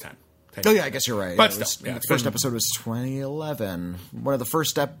 Crave Online was 10. Oh yeah, I guess you're right. But still, the first episode was 2011. One of the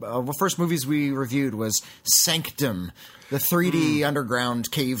first movies we reviewed was Sanctum. the 3D underground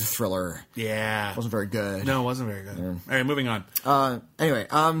cave thriller. Yeah. Wasn't very good. No, it wasn't very good. All right, moving on. Anyway,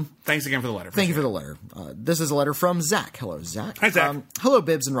 thanks again for the letter. Thank you for the letter. This is a letter from Zach. Hello, Zach. Hi, Zach. Hello,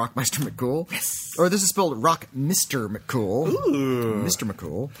 Bibbs and Rockmeister McCool. Yes. Or this is spelled Rock Mr. McCool. Ooh. Mr.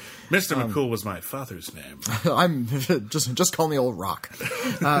 McCool. Mr. McCool was my father's name. I'm just call me old Rock.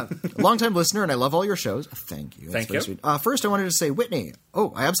 Longtime listener, and I love all your shows. Thank you. That's Thank you. Sweet. First, I wanted to say, Whitney.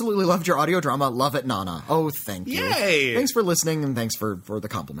 Oh, I absolutely loved your audio drama, Love It, Nana. Oh, thank you. Yay! Thanks for listening, and thanks for the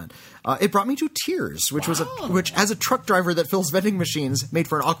compliment. It brought me to tears, which as a truck driver that fills vending machines, made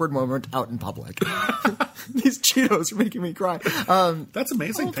for an awkward moment out in public. These Cheetos are making me cry. That's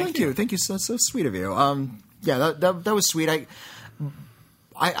amazing. Thank you. Thank you. So sweet of you. Yeah, that was sweet.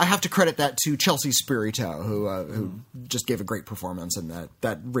 I have to credit that to Chelsea Spirito, who just gave a great performance in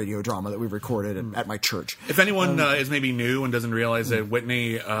that radio drama that we recorded at my church. If anyone is maybe new and doesn't realize that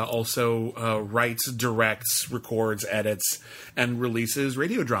Whitney also writes, directs, records, edits, and releases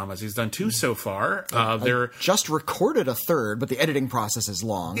radio dramas. He's done 2 so far. They're just recorded a third, but the editing process is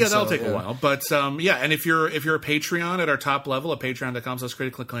long. Yeah, that'll take a while. But yeah, and if you're a Patreon at our top level at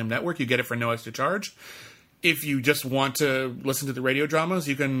patreon.com/critically acclaimed network, you get it for no extra charge. If you just want to listen to the radio dramas,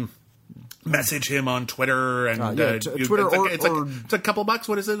 you can message him on Twitter and Twitter it's a couple bucks.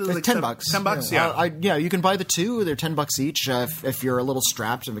 What is it? It's like $10. $10, yeah. You can buy the 2. They're $10 each. If you're a little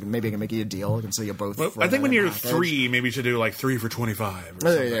strapped, maybe I can make you a deal. I can sell you both. Well, I think when you're 3, maybe you should do like 3 for $25.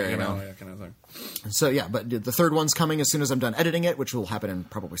 There you know, that kind of thing. So yeah, but the third one's coming as soon as I'm done editing it, which will happen in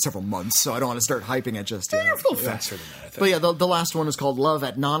probably several months. So I don't want to start hyping it just yet. You're a little faster than that, I think. But yeah, the last one is called Love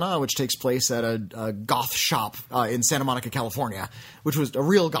at Nana, which takes place at a goth shop in Santa Monica, California, which was a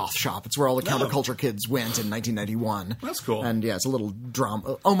real goth shop. It's where all the counterculture kids went in 1991. That's cool. And yeah, it's a little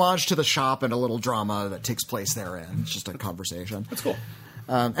drama, homage to the shop, and a little drama that takes place therein. It's just a conversation. That's cool.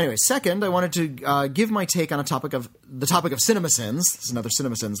 Anyway, second, I wanted to give my take on the topic of CinemaSins. This is another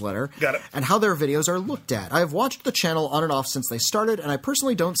CinemaSins letter. Got it. And how their videos are looked at. I have watched the channel on and off since they started, and I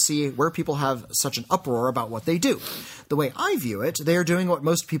personally don't see where people have such an uproar about what they do. The way I view it, they are doing what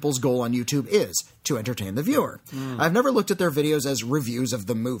most people's goal on YouTube is, to entertain the viewer. I've never looked at their videos as reviews of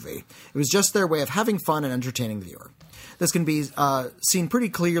the movie. It was just their way of having fun and entertaining the viewer. This can be seen pretty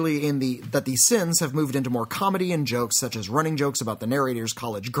clearly in that the Sins have moved into more comedy and jokes, such as running jokes about the narrator's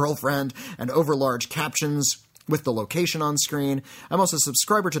college girlfriend and overlarge captions with the location on screen. I'm also a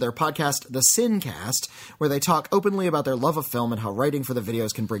subscriber to their podcast, The Sincast, where they talk openly about their love of film and how writing for the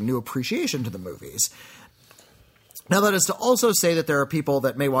videos can bring new appreciation to the movies. Now, that is to also say that there are people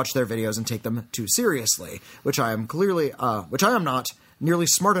that may watch their videos and take them too seriously, which I am not nearly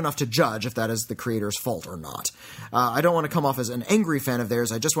smart enough to judge if that is the creator's fault or not. I don't want to come off as an angry fan of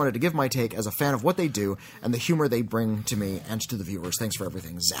theirs. I just wanted to give my take as a fan of what they do and the humor they bring to me and to the viewers. Thanks for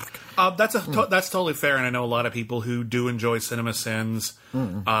everything, Zach. That's totally fair, and I know a lot of people who do enjoy CinemaSins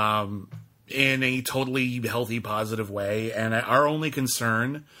in a totally healthy, positive way, and our only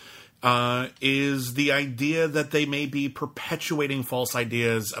concern is the idea that they may be perpetuating false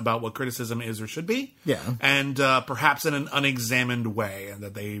ideas about what criticism is or should be. Yeah. And perhaps in an unexamined way, and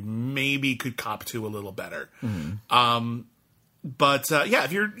that they maybe could cop to a little better. But yeah,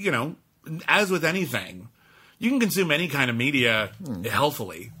 if you're, as with anything, you can consume any kind of media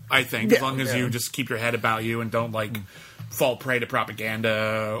healthfully, I think, as long as you just keep your head about you and don't, fall prey to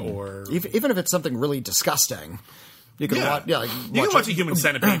propaganda or... Even if it's something really disgusting... You can watch, you can watch the Human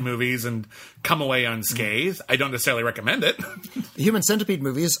Centipede movies and come away unscathed. I don't necessarily recommend it. The Human Centipede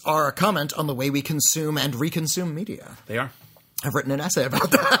movies are a comment on the way we consume and reconsume media. They are. I've written an essay about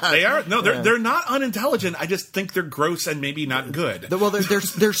that. They are. No, they're not unintelligent. I just think they're gross and maybe not good. Well,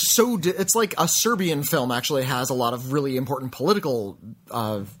 they're so. It's like a Serbian film actually has a lot of really important political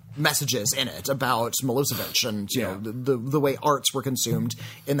messages in it about Milosevic and the way arts were consumed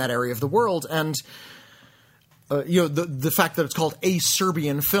in that area of the world. And the fact that it's called a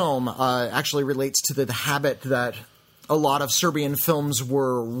Serbian film actually relates to the habit that a lot of Serbian films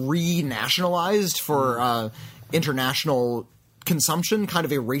were renationalized for international consumption, kind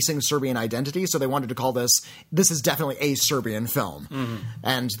of erasing Serbian identity. So they wanted to call this is definitely a Serbian film.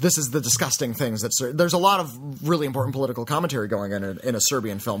 And this is the disgusting things there's a lot of really important political commentary going on in a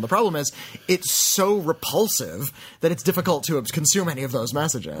Serbian film. The problem is it's so repulsive that it's difficult to consume any of those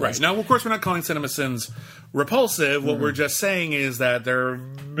messages. Right. Now, of course, we're not calling CinemaSins repulsive. What we're just saying is that there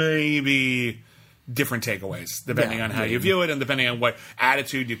may be different takeaways depending on how you view it and depending on what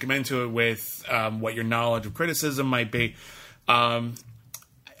attitude you come into it with, what your knowledge of criticism might be. And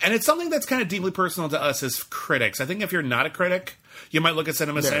it's something that's kind of deeply personal to us as critics. I think if you're not a critic, You might look at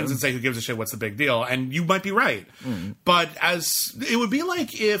CinemaSins and say, who gives a shit, what's the big deal? And you might be right. But as it would be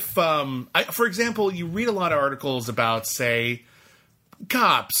like if, for example, you read a lot of articles about, say,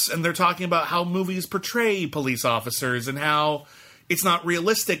 cops, and they're talking about how movies portray police officers and how it's not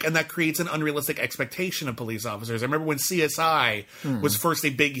realistic, and that creates an unrealistic expectation of police officers. I remember when CSI was first a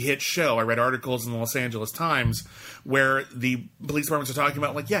big hit show, I read articles in the Los Angeles Times where the police departments are talking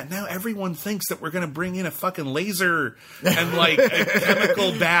about, like, yeah, now everyone thinks that we're going to bring in a fucking laser and, like, a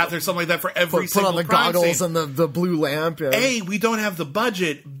chemical bath or something like that for every single crime scene. Put on the goggles and the blue lamp. Yeah. A, we don't have the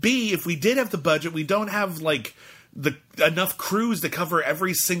budget. B, if we did have the budget, we don't have, like, enough crews to cover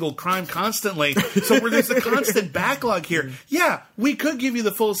every single crime constantly. So where there's a constant backlog here. Yeah, we could give you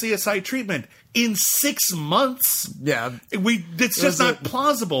the full CSI treatment in 6 months. Yeah. It's just not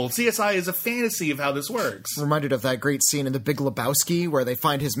plausible. CSI is a fantasy of how this works. Reminded of that great scene in The Big Lebowski where they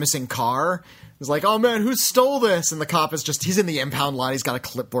find his missing car. It's like, oh man, who stole this? And the cop is he's in the impound lot. He's got a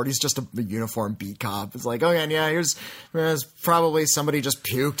clipboard. He's just a uniformed beat cop. It's like, oh yeah, there's probably somebody just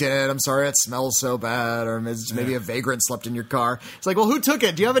puked in it. I'm sorry, it smells so bad. Or maybe a vagrant slept in your car. It's like, well, who took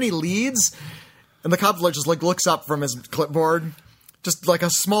it? Do you have any leads? And the cop just like looks up from his clipboard, just like a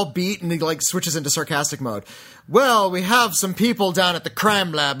small beat, and he like switches into sarcastic mode. Well, we have some people down at the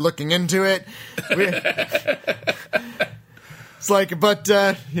crime lab looking into it. It's like, but,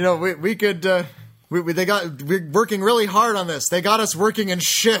 we could, we're working really hard on this. They got us working in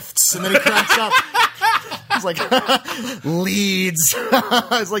shifts. And then he cracks up. It's like, leads.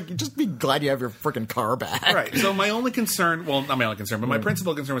 It's like, just be glad you have your freaking car back. Right. So my only concern, well, not my only concern, but my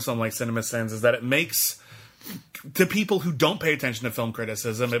principal concern with something like CinemaSins is that it makes, to people who don't pay attention to film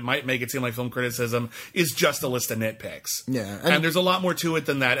criticism, it might make it seem like film criticism is just a list of nitpicks. Yeah. And there's a lot more to it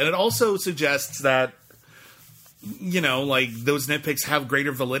than that. And it also suggests that, like, those nitpicks have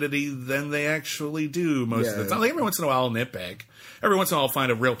greater validity than they actually do most of the time. Like, every once in a while I'll nitpick. Every once in a while I'll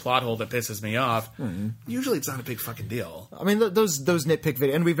find a real plot hole that pisses me off. Usually it's not a big fucking deal. I mean, those nitpick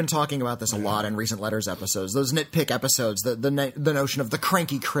videos, and we've been talking about this a lot in recent Letters episodes, those nitpick episodes, the notion of the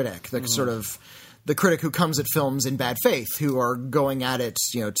cranky critic, the sort of the critic who comes at films in bad faith, who are going at it,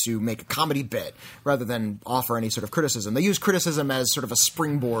 to make a comedy bit rather than offer any sort of criticism. They use criticism as sort of a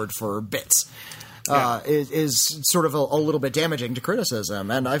springboard for bits. Is sort of a little bit damaging to criticism.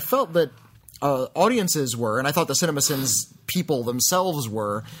 And I felt that audiences were, and I thought the CinemaSins people themselves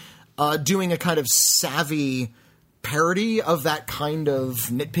were, doing a kind of savvy parody of that kind of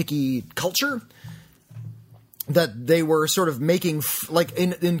nitpicky culture. That they were sort of making,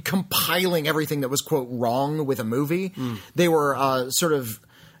 in compiling everything that was, quote, wrong with a movie, they were sort of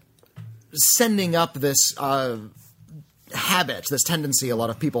sending up this habit, this tendency a lot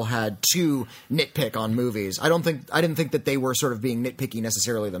of people had to nitpick on movies. I didn't think that they were sort of being nitpicky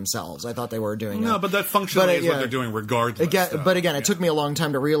necessarily themselves. I thought they were doing but that functionally is what they're doing regardless. Again, it took me a long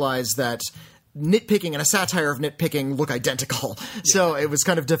time to realize that nitpicking and a satire of nitpicking look identical. So it was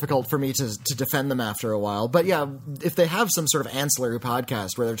kind of difficult for me to defend them after a while. But yeah, if they have some sort of ancillary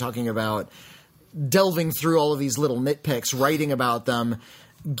podcast where they're talking about delving through all of these little nitpicks, writing about them,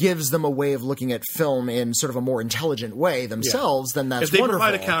 gives them a way of looking at film in sort of a more intelligent way themselves, then that's wonderful. If they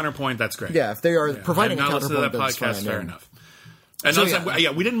provide a counterpoint, that's great. Yeah, if they are providing a counterpoint, that's fine. Fair enough. And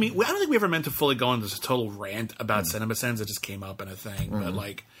we didn't mean. I don't think we ever meant to fully go into this total rant about CinemaSins. It just came up in a thing, but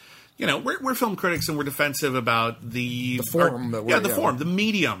like. We're film critics and we're defensive about the form, the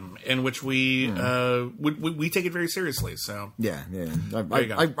medium in which we take it very seriously. So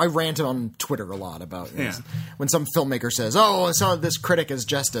I rant on Twitter a lot about when some filmmaker says, "Oh, so this critic is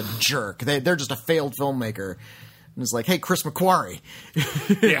just a jerk. They're just a failed filmmaker." And it's like, "Hey, Chris McQuarrie,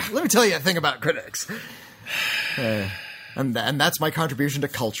 let me tell you a thing about critics." And that's my contribution to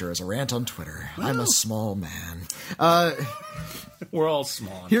culture as a rant on Twitter. Well, I'm a small man. We're all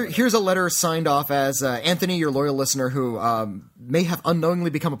small. Here's a letter signed off as Anthony, your loyal listener who may have unknowingly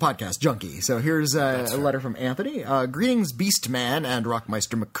become a podcast junkie. So here's a letter from Anthony. Greetings, Beastman and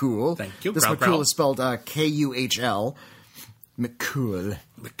Rockmeister McCool. Thank you. This McCool is spelled Kuhl. McCool.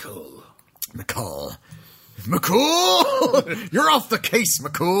 McCool! You're off the case,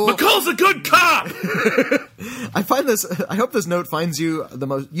 McCool! McCool's a good cop! I hope this note finds you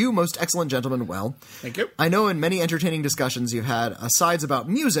most excellent gentleman well. Thank you. I know in many entertaining discussions you've had asides about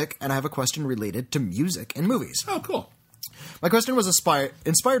music, and I have a question related to music in movies. Oh, cool. My question was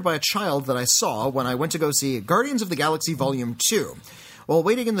inspired by a child that I saw when I went to go see Guardians of the Galaxy Volume 2. While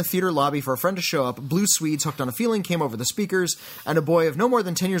waiting in the theater lobby for a friend to show up, Blue Swedes Hooked on a Feeling came over the speakers, and a boy of no more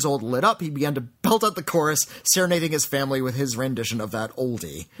than 10 years old lit up. He began to belt out the chorus, serenading his family with his rendition of that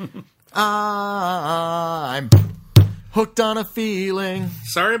oldie. I'm Hooked on a feeling.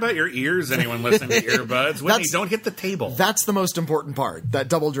 Sorry about your ears, anyone listening to earbuds. Whitney, don't hit the table. That's the most important part, that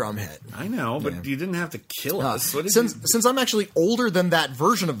double drum hit. I know, but you didn't have to kill us. Since I'm actually older than that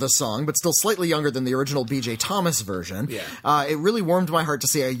version of the song, but still slightly younger than the original B.J. Thomas version, it really warmed my heart to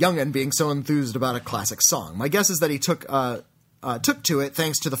see a young'un being so enthused about a classic song. My guess is that he took to it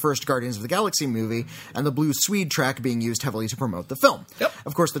thanks to the first Guardians of the Galaxy movie and the Blue Swede track being used heavily to promote the film. Yep.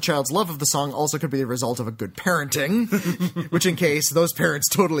 Of course, the child's love of the song also could be the result of a good parenting, which in case those parents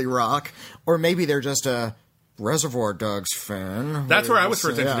totally rock, or maybe they're just a Reservoir Dogs fan. That's where I was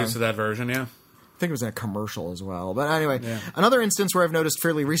first introduced to that version, yeah. I think it was in a commercial as well. But anyway, another instance where I've noticed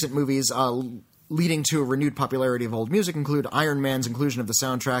fairly recent movies leading to a renewed popularity of old music include Iron Man's inclusion of the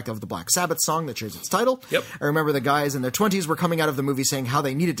soundtrack of the Black Sabbath song that shares its title. Yep. I remember the guys in their 20s were coming out of the movie saying how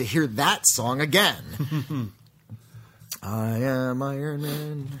they needed to hear that song again. I am Iron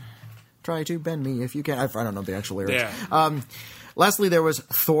Man. Try to bend me if you can. I don't know the actual lyrics. Yeah. Lastly, there was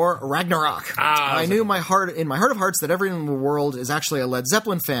Thor Ragnarok. I knew in my heart of hearts that everyone in the world is actually a Led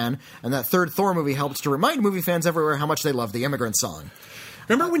Zeppelin fan, and that third Thor movie helped to remind movie fans everywhere how much they love the Immigrant Song.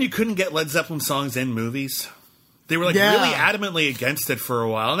 Remember when you couldn't get Led Zeppelin songs in movies? They were really adamantly against it for a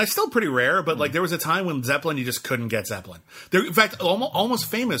while, and that's still pretty rare. But there was a time when Zeppelin, you just couldn't get Zeppelin. In fact, Almost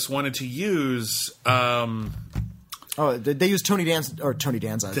Famous wanted to use. They used Tiny Dancer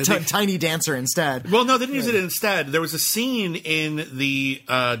instead. Well, no, they didn't use it instead. There was a scene in the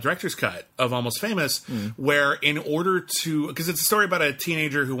director's cut of Almost Famous where, in order to, because it's a story about a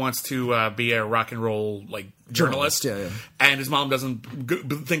teenager who wants to be a rock and roll journalist, and his mom doesn't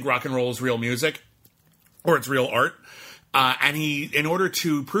think rock and roll is real music or it's real art. And he, in order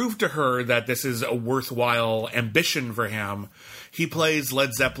to prove to her that this is a worthwhile ambition for him, he plays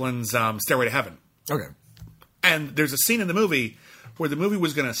Led Zeppelin's Stairway to Heaven. Okay. And there's a scene in the movie where the movie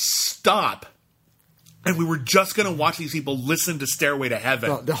was going to stop, and we were just going to watch these people listen to Stairway to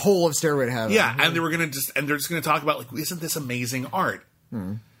Heaven. The whole of Stairway to Heaven. Yeah, and they're just going to talk about, isn't this amazing art?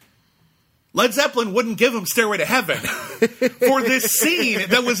 Led Zeppelin wouldn't give him Stairway to Heaven for this scene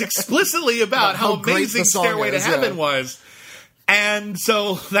that was explicitly about how amazing Stairway to Heaven was. And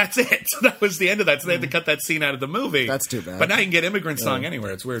so that's it. So that was the end of that. So they had to cut that scene out of the movie. That's too bad. But now you can get Immigrant Song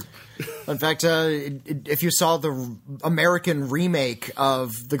anywhere. It's weird. In fact, if you saw the American remake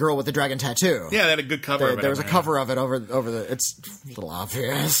of The Girl with the Dragon Tattoo. Yeah, they had a good cover of it. There was a cover of it over the... It's a little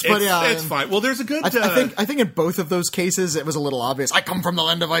obvious. But it's fine. Well, there's a good... I think in both of those cases, it was a little obvious. I come from the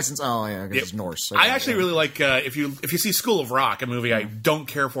land of ice and... Oh, yeah, because it's Norse. I actually really like... if you see School of Rock, a movie I don't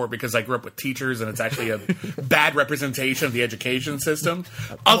care for because I grew up with teachers and it's actually a bad representation of the education system.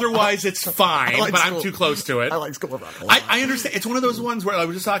 Otherwise, it's fine, but I'm too close to it. I like School of Rock. I understand. It's one of those ones where I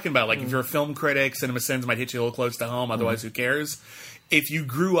was just talking about, if you're a film critic, CinemaSins might hit you a little close to home. Otherwise, who cares? If you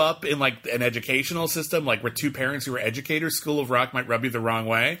grew up in an educational system, with two parents who were educators, School of Rock might rub you the wrong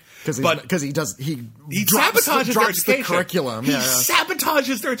way. Because he sabotages their education. The curriculum. He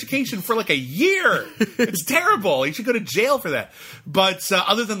sabotages their education for a year. It's terrible. He should go to jail for that. But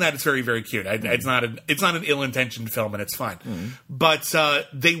other than that, it's very, very cute. It's not an ill-intentioned film, and it's fine. But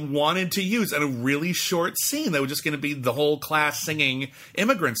they wanted to use in a really short scene that was just going to be the whole class singing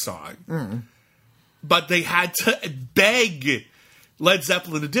Immigrant Song. But they had to beg Led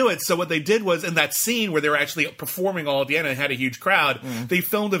Zeppelin to do it. So what they did was, in that scene where they were actually performing all at the end and had a huge crowd, they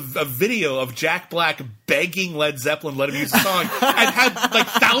filmed a video of Jack Black begging Led Zeppelin let him use the song, and had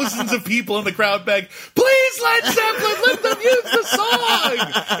thousands of people in the crowd beg, "Please, Led Zeppelin, let them use the song!"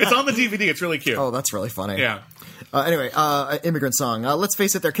 It's on the DVD. It's really cute. Oh, that's really funny. Yeah. Anyway, Immigrant Song. Let's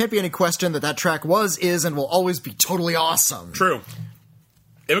face it, there can't be any question that track is, and will always be totally awesome. True.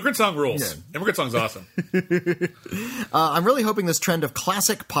 Immigrant Song rules. Yeah. Immigrant Song's awesome. I'm really hoping this trend of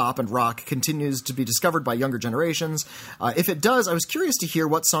classic pop and rock continues to be discovered by younger generations. If it does, I was curious to hear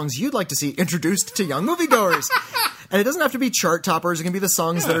what songs you'd like to see introduced to young moviegoers. And it doesn't have to be chart toppers. It can be the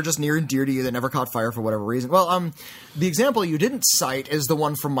songs that are just near and dear to you that never caught fire for whatever reason. Well, the example you didn't cite is the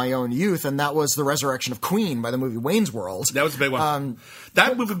one from my own youth, and that was The Resurrection of Queen by the movie Wayne's World. That was a big one.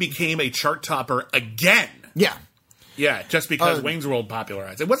 That movie became a chart topper again. Yeah. Yeah, just because Wayne's World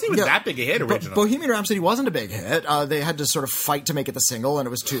popularized it. It wasn't even that big a hit originally. Bohemian Rhapsody wasn't a big hit. They had to sort of fight to make it the single, and it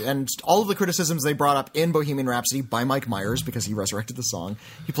was and all of the criticisms they brought up in Bohemian Rhapsody by Mike Myers, because he resurrected the song.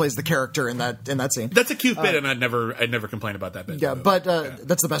 He plays the character in that scene. That's a cute bit, and I'd never complain about that bit. Yeah, but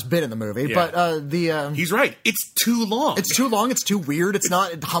that's the best bit in the movie. Yeah. But he's right. It's too long. It's too long. It's too weird. It's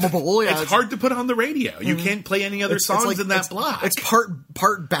not hummable. Yeah, it's hard to put on the radio. You can't play any other songs in that block. It's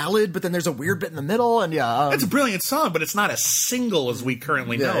part ballad, but then there's a weird bit in the middle, and it's a brilliant song, but it's not a single as we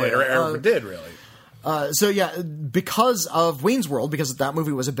currently know it, or ever did, really. So yeah, because of Wayne's World, because that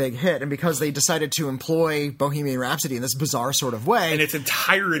movie was a big hit, and because they decided to employ Bohemian Rhapsody in this bizarre sort of way, in its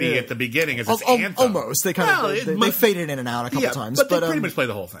entirety at the beginning as its anthem. Almost, they they faded in and out a couple times, but they pretty much play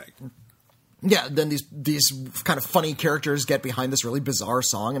the whole thing. Yeah, then these kind of funny characters get behind this really bizarre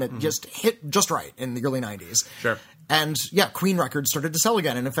song, and it just hit just right in the early 90s. Sure. And yeah, Queen records started to sell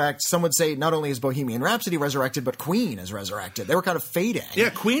again. And in fact, some would say not only is Bohemian Rhapsody resurrected, but Queen is resurrected. They were kind of fading. Yeah,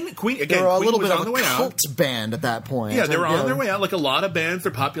 Queen again, they were a Queen little was bit on of the a way cult out. band at that point. Yeah, they were on their way out. Like a lot of bands,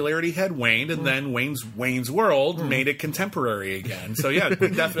 their popularity had waned, and then Wayne's World made it contemporary again. So yeah,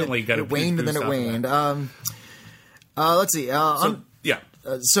 Queen definitely got it waned and then it waned. Let's see.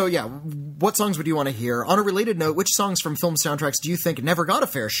 So yeah, what songs would you want to hear? On a related note, which songs from film soundtracks do you think never got a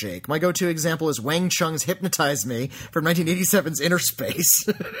fair shake? My go-to example is Wang Chung's Hypnotize Me from 1987's Inner Space.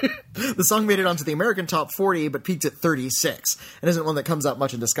 The song made it onto the American Top 40, but peaked at 36, and isn't one that comes up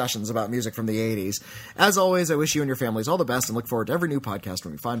much in discussions about music from the 80s. As always, I wish you and your families all the best and look forward to every new podcast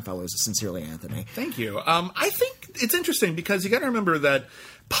from you fine fellows. Sincerely, Anthony. Thank you. I think it's interesting because you got to remember that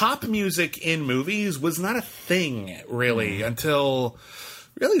pop music in movies was not a thing, really, until...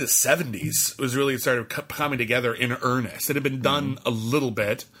 really the 70s was really started coming together in earnest. It had been done a little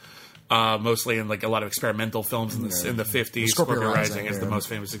bit, mostly in like a lot of experimental films in the 50s. Scorpio Rising is the most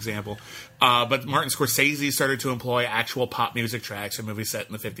famous example. But Martin Scorsese started to employ actual pop music tracks in movies set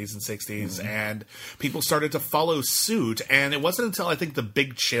in the 50s and 60s, and people started to follow suit. And it wasn't until I think The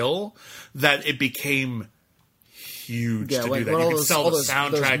Big Chill that it became huge to do that. You could sell the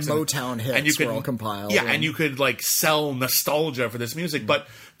soundtracks, those Motown hits, and you could were all compiled. Yeah, and you could like sell nostalgia for this music. But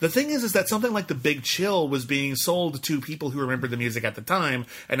the thing is that something like The Big Chill was being sold to people who remembered the music at the time,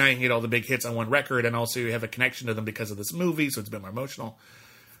 and now you get all the big hits on one record, and also you have a connection to them because of this movie, so it's a bit more emotional.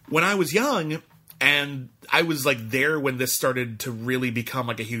 When I was young, and I was like there when this started to really become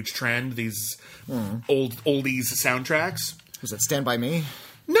like a huge trend, these oldies soundtracks. Was it Stand By Me?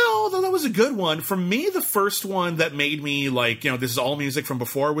 No, though that was a good one. For me, the first one that made me like, this is all music from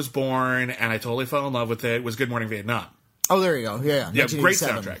before I was born, and I totally fell in love with it, was Good Morning Vietnam. Oh, there you go. Yeah, great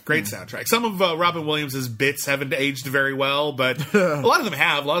soundtrack. Great soundtrack. Some of Robin Williams' bits haven't aged very well, but a lot of them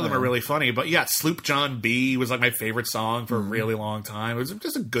have. A lot of them are really funny. But yeah, Sloop John B. was like my favorite song for a really long time. It was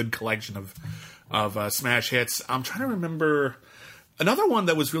just a good collection of smash hits. I'm trying to remember another one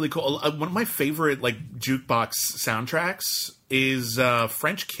that was really cool. One of my favorite like jukebox soundtracks is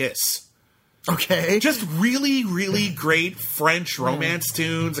French Kiss. Okay. Just really, really great French romance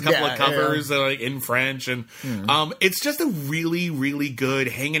tunes, a couple of covers that are like in French, and it's just a really, really good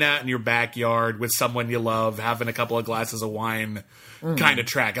hanging out in your backyard with someone you love, having a couple of glasses of wine kind of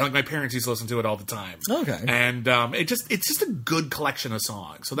track. Like my parents used to listen to it all the time. Okay. And it's just a good collection of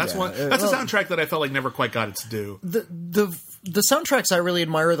songs. So that's that's a soundtrack that I felt like never quite got its due. The soundtracks I really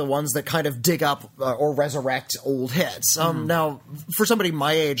admire are the ones that kind of dig up or resurrect old hits. Now, for somebody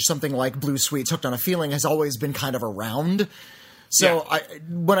my age, something like Blue Sweet's Hooked on a Feeling has always been kind of around. So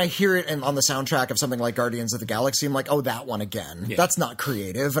when I hear it on the soundtrack of something like Guardians of the Galaxy, I'm like, oh, that one again. Yeah. That's not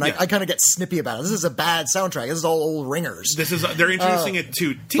creative. And I kind of get snippy about it. This is a bad soundtrack. This is all old ringers. They're introducing it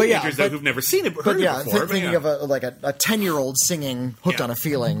to teenagers who've never seen it before. Thinking of a 10-year-old singing Hooked on a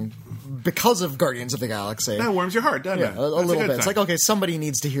Feeling because of Guardians of the Galaxy. That warms your heart, doesn't it? A little bit. It's like, okay, somebody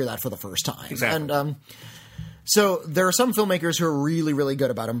needs to hear that for the first time. Exactly. And so there are some filmmakers who are really, really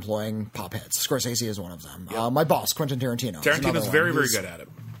good about employing pop hits. Scorsese is one of them. Yep. My boss, Quentin Tarantino. Tarantino's very, very good at it.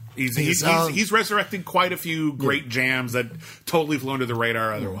 He's resurrecting quite a few great jams that totally flew under the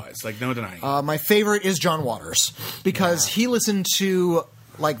radar otherwise. Like, no denying. My favorite is John Waters because he listened to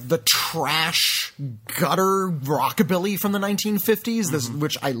like the trash gutter rockabilly from the 1950s,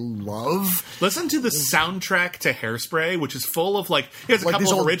 which I love. Listen to the soundtrack to Hairspray, which is full of like there's a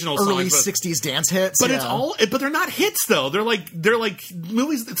couple of original early songs, 60s dance hits, but but they're not hits though. They're like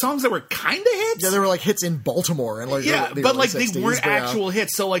movies, songs that were kind of hits. Yeah, they were like hits in Baltimore and like but like 60s, they weren't actual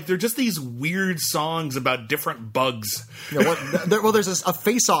hits. So like they're just these weird songs about different bugs. There's a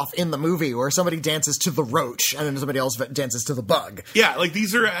face-off in the movie where somebody dances to the roach and then somebody else dances to the bug. Yeah, like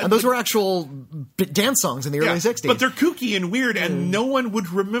these are and those were actual dance songs in the early 60s. But they're kooky and weird, and no one would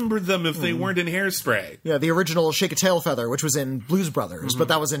remember them if they weren't in Hairspray. Yeah, the original Shake a Tail Feather, which was in Blues Brothers, but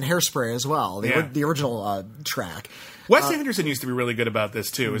that was in Hairspray as well, the original track. Wes Anderson used to be really good about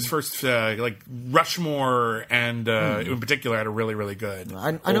this too. His first, like Rushmore, and in particular, had a really, really good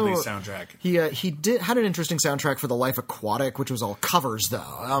I know soundtrack. He had an interesting soundtrack for The Life Aquatic, which was all covers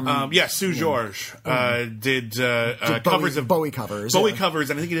though. Sue George did covers of Bowie covers, covers,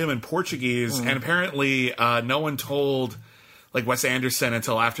 and I think he did them in Portuguese. And apparently, no one told like Wes Anderson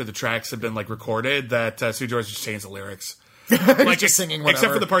until after the tracks had been like recorded that Sue George just changed the lyrics. Like just singing whatever.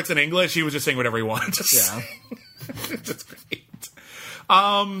 Except for the parts in English, he was just saying whatever he wanted. Yeah. Just great.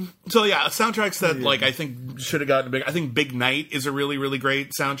 So yeah, soundtracks that like I think should have gotten big. I think Big Night is a really, really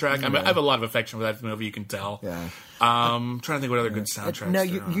great soundtrack. I have a lot of affection for that movie. You can tell. Yeah. Trying to think what other good soundtracks. Now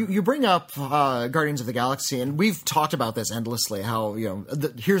there are. you bring up Guardians of the Galaxy, and we've talked about this endlessly. How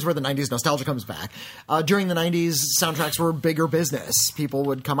here's where the '90s nostalgia comes back. During the '90s, soundtracks were bigger business. People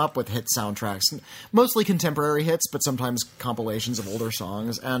would come up with hit soundtracks, mostly contemporary hits, but sometimes compilations of older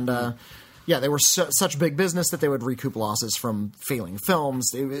songs. And yeah, they were such big business that they would recoup losses from failing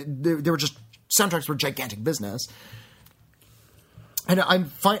films. They were just soundtracks were gigantic business. And I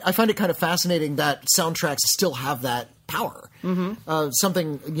find it kind of fascinating that soundtracks still have that power. Mm-hmm.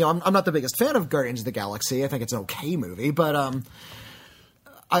 Something, I'm not the biggest fan of Guardians of the Galaxy. I think it's an okay movie, but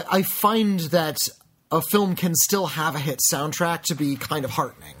I find that a film can still have a hit soundtrack to be kind of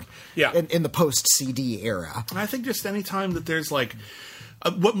heartening. Yeah. In the post-CD era. And I think just any time that there's like...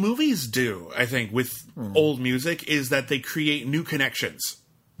 what movies do, I think, with old music is that they create new connections.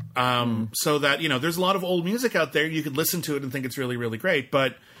 So that, there's a lot of old music out there. You could listen to it and think it's really, really great.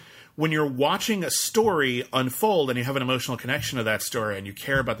 But when you're watching a story unfold and you have an emotional connection to that story and you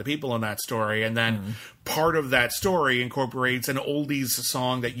care about the people in that story, and then part of that story incorporates an oldies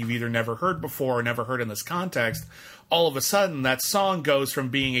song that you've either never heard before or never heard in this context, all of a sudden that song goes from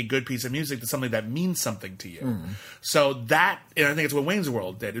being a good piece of music to something that means something to you. So that, and I think it's what Wayne's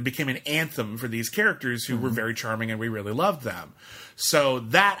World did. It became an anthem for these characters who were very charming and we really loved them. So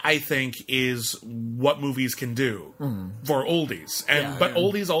that, I think, is what movies can do for oldies. But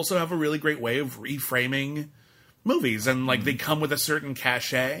oldies also have a really great way of reframing movies, and like they come with a certain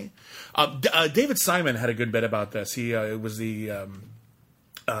cachet. David Simon had a good bit about this. He was the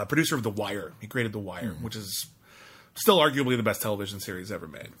producer of The Wire. He created The Wire, which is still arguably the best television series ever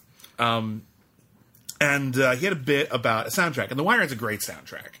made. And he had a bit about a soundtrack. And The Wire is a great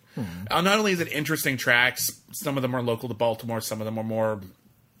soundtrack. Not only is it interesting tracks, some of them are local to Baltimore, some of them are more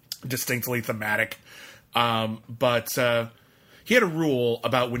distinctly thematic. But he had a rule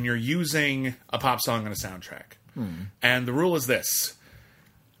about when you're using a pop song on a soundtrack. And the rule is this.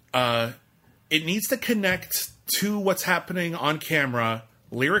 It needs to connect to what's happening on camera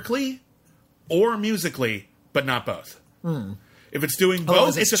lyrically or musically, but not both. If it's doing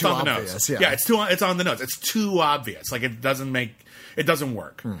both, it's just on the notes. Yeah, it's on the notes. It's too obvious. Like it doesn't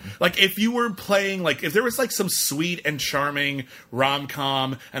work. Like if you were playing, like if there was like some sweet and charming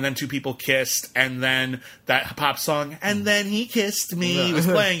rom-com and then two people kissed and then that pop song and then he kissed me was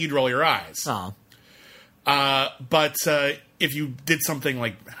playing, you'd roll your eyes. But if you did something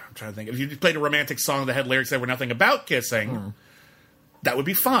like, I'm trying to think, if you played a romantic song that had lyrics that were nothing about kissing, that would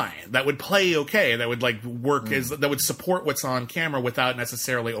be fine. That would play okay. That would like work that would support what's on camera without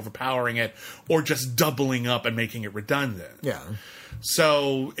necessarily overpowering it or just doubling up and making it redundant. Yeah.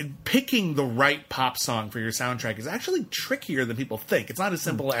 So picking the right pop song for your soundtrack is actually trickier than people think. It's not as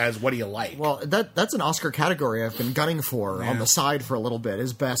simple as what do you like? Well, that's an Oscar category I've been gunning for on the side for a little bit,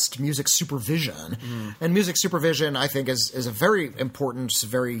 is best music supervision. And music supervision, I think, is a very important,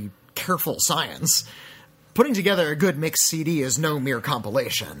 very careful science. Putting together a good mixed CD is no mere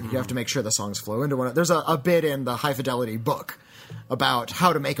compilation. You have to make sure the songs flow into one. There's a bit in the High Fidelity book about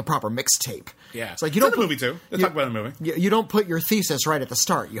how to make a proper mixtape. Yeah, it's like you don't put the movie too. They talk about it in the movie. You don't put your thesis right at the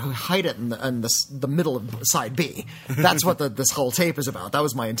start. You hide it in the middle of side B. That's what this whole tape is about. That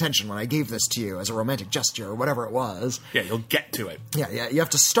was my intention when I gave this to you as a romantic gesture or whatever it was. Yeah, you'll get to it. Yeah. You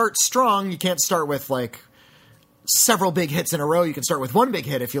have to start strong. You can't start with like several big hits in a row. You can start with one big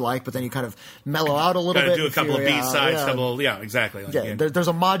hit if you like, but then you kind of mellow out a little bit. Do a couple of B-sides, exactly. Like, there's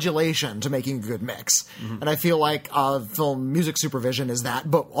a modulation to making a good mix. And I feel like film music supervision is that,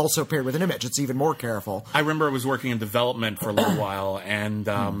 but also paired with an image. It's even more careful. I remember I was working in development for a little while, and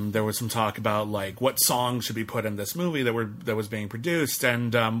there was some talk about like what songs should be put in this movie that was being produced.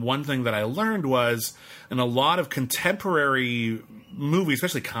 And one thing that I learned was in a lot of contemporary movies,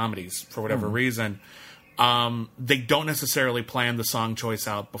 especially comedies, for whatever reason, they don't necessarily plan the song choice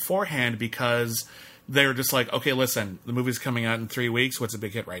out beforehand because they're just like, okay, listen, the movie's coming out in 3 weeks. What's a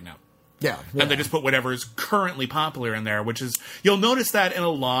big hit right now? Yeah. And they just put whatever is currently popular in there, which is, you'll notice that in a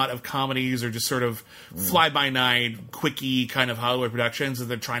lot of comedies or just sort of fly-by-night, quickie kind of Hollywood productions that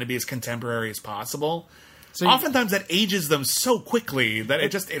they're trying to be as contemporary as possible. So oftentimes that ages them so quickly that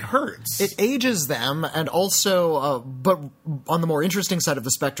it hurts. It ages them, and also, but on the more interesting side of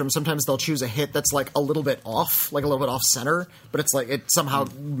the spectrum, sometimes they'll choose a hit that's like a little bit off, like a little bit off center, but it's like it somehow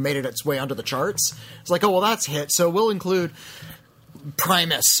made it its way onto the charts. It's like, oh, well, that's hit, so we'll include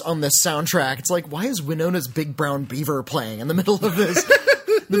Primus on this soundtrack. It's like, why is Winona's Big Brown Beaver playing in the middle of this?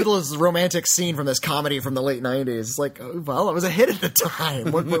 the middle of this romantic scene from this comedy from the late 90s. It's like, oh, well, it was a hit at the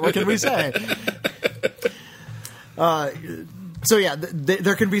time. What can we say? So yeah,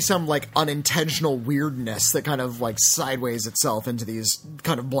 there can be some like unintentional weirdness that kind of like sideways itself into these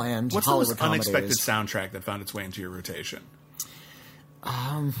kind of bland Hollywood comedies. What's the most unexpected soundtrack that found its way into your rotation?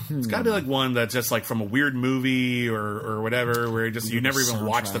 It's got to be like one that's just like from a weird movie or whatever, where you never even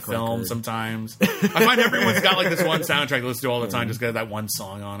watch the film. Sometimes I find everyone's got like this one soundtrack they listen to all the time, just got that one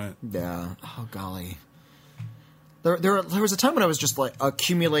song on it. Yeah. Oh golly. There was a time when I was just like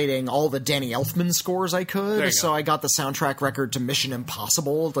accumulating all the Danny Elfman scores I could. So I got the soundtrack record to Mission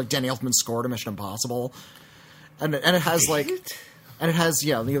Impossible, like Danny Elfman's score to Mission Impossible, and it has the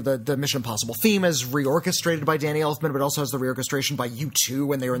Mission Impossible theme is reorchestrated by Danny Elfman, but it also has the reorchestration by U2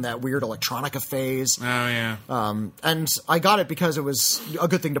 when they were in that weird electronica phase. Oh yeah. And I got it because it was a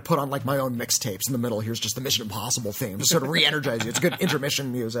good thing to put on like my own mixtapes in the middle. Here's just the Mission Impossible theme to sort of re-energize you. It's good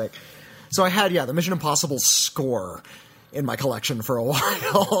intermission music. So I had, the Mission Impossible score in my collection for a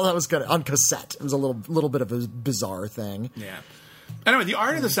while. That was good on cassette. It was a little bit of a bizarre thing. Yeah. Anyway, the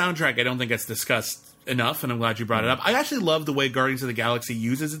art of the soundtrack I don't think gets discussed enough, and I'm glad you brought it up. I actually love the way Guardians of the Galaxy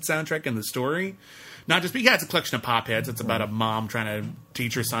uses its soundtrack in the story. Not just it's a collection of pop hits. It's about a mom trying to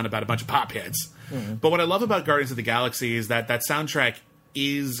teach her son about a bunch of pop hits. Mm-hmm. But what I love about Guardians of the Galaxy is that soundtrack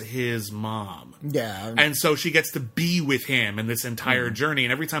is his mom. Yeah. And so she gets to be with him in this entire journey.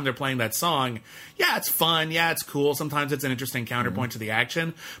 And every time they're playing that song, it's fun. Yeah, it's cool. Sometimes it's an interesting counterpoint to the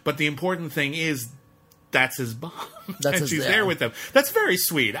action. But the important thing is that's his mom. And she's there with him. That's very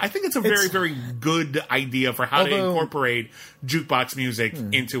sweet. I think it's a very, very good idea for how to incorporate jukebox music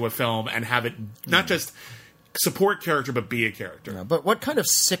into a film and have it not just support character, but be a character. Yeah, but what kind of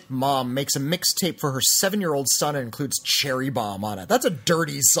sick mom makes a mixtape for her 7-year-old son and includes Cherry Bomb on it? That's a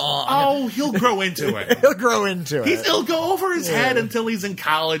dirty song. Oh, he'll grow into it. He'll grow into it. He'll go over his head until he's in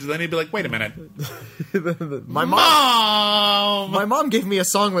college, and then he'll be like, wait a minute. My mom gave me a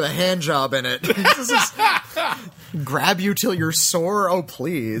song with a hand job in it. This is grab you till you're sore? Oh,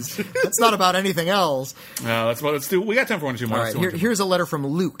 please. That's not about anything else. No, let's do. We got time for one or two more. All right, here's a letter from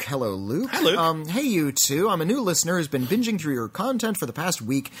Luke. Hello, Luke. Hi, Luke. Hey, you two. I'm a new listener who's been binging through your content for the past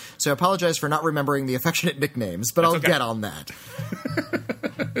week, so I apologize for not remembering the affectionate nicknames, but I'll get on that.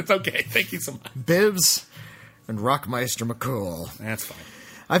 It's okay. Thank you so much. Bibbs and Rockmeister McCool. That's fine.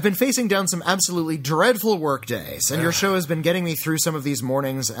 I've been facing down some absolutely dreadful work days, and your show has been getting me through some of these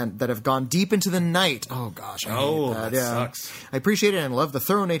mornings that have gone deep into the night. Oh, gosh. I hate that. Sucks. I appreciate it and love the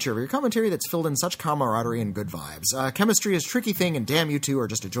thorough nature of your commentary that's filled in such camaraderie and good vibes. Chemistry is a tricky thing, and damn, you two are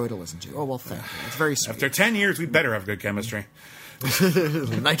just a joy to listen to. Oh, well, thank you. It's very sweet. After 10 years, we'd better have good chemistry.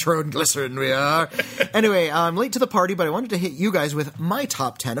 Nitro and glycerin we are. Anyway, I'm late to the party, but I wanted to hit you guys with my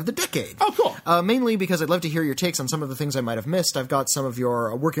top 10 of the decade. Oh, cool. Mainly because I'd love to hear your takes on some of the things I might have missed. I've got some of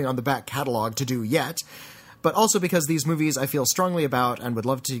your working on the back catalog to do yet. But also because these movies I feel strongly about and would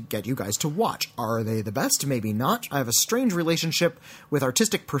love to get you guys to watch. Are they the best? Maybe not. I have a strange relationship with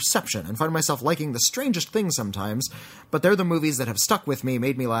artistic perception and find myself liking the strangest things sometimes, but they're the movies that have stuck with me,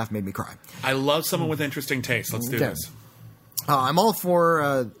 made me laugh, made me cry. I love someone with interesting taste. Let's do this. I'm all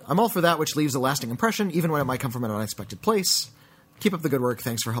for that which leaves a lasting impression, even when it might come from an unexpected place. Keep up the good work.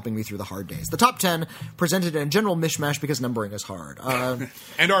 Thanks for helping me through the hard days. The top 10 presented in a general mishmash because numbering is hard.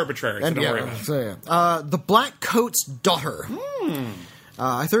 And arbitrary, so don't worry about it. The Black Coat's Daughter.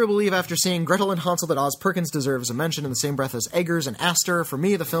 I thoroughly believe after seeing Gretel and Hansel that Oz Perkins deserves a mention in the same breath as Eggers and Astor. For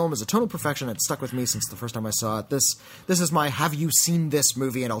me, the film is a tonal perfection. It's stuck with me since the first time I saw it. This is my have you seen this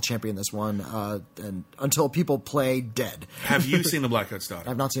movie, and I'll champion this one and until people play dead. Have you seen The Black Coat's Daughter?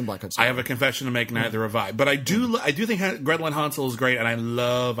 I've not seen Black Coat's Daughter. I have a confession to make, neither have I. But I do think Gretel and Hansel is great, and I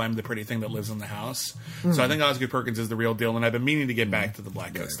love I'm the Pretty Thing That Lives in the House. So I think Osgood Perkins is the real deal, and I've been meaning to get back to The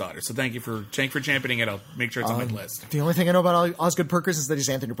Black Coat's Daughter. So thank you for championing it. I'll make sure it's on my list. The only thing I know about Osgood Perkins is that he's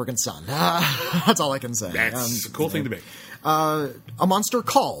Anthony Perkins' son. That's all I can say. That's a cool thing to be. A Monster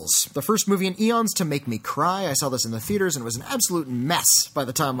Calls, the first movie in eons to make me cry. I saw this in the theaters and it was an absolute mess by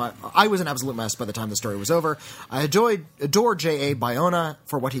the time I was an absolute mess by the time the story was over. I adore J.A. Bayona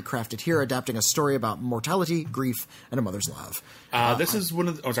for what he crafted here, adapting a story about mortality, grief, and a mother's love. This is one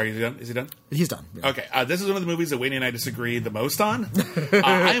of the... Oh, sorry, is he done? Is he done? He's done. Yeah. Okay, this is one of the movies that Wayne and I disagree the most on.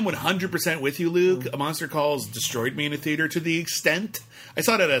 I am 100% with you, Luke. A Monster Calls destroyed me in a theater to the extent... I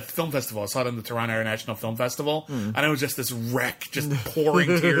saw it at a film festival. I saw it in the Toronto International Film Festival, and it was just this wreck, just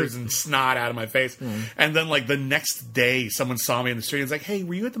pouring tears and snot out of my face. And then, like, the next day, someone saw me in the street and was like, hey,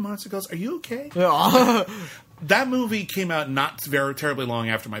 were you at the Monster Calls? Are you okay? Yeah. That movie came out not very terribly long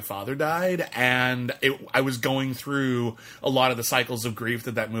after my father died, and I was going through a lot of the cycles of grief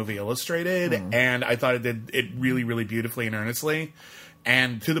that movie illustrated, and I thought it did it really, really beautifully and earnestly.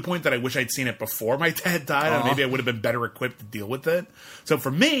 And to the point that I wish I'd seen it before my dad died, and maybe I would have been better equipped to deal with it. So for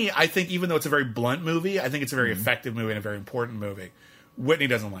me, I think even though it's a very blunt movie, I think it's a very effective movie and a very important movie. Whitney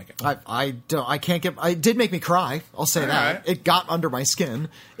doesn't like it. I can't get. It did make me cry. I'll say that. Right. It got under my skin.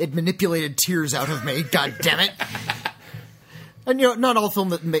 It manipulated tears out of me. God damn it. And, not all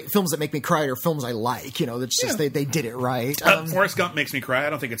films that make me cry are films I like. It's just they did it right. Forrest Gump makes me cry.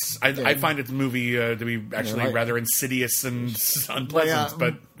 I don't think it's... I find the movie to be actually rather insidious and unpleasant,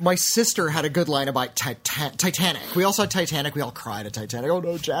 but... My sister had a good line about Titanic. We all saw Titanic. We all cried at Titanic. Oh,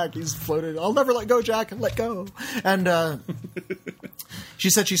 no, Jack, he's floated. I'll never let go, Jack. Let go. And she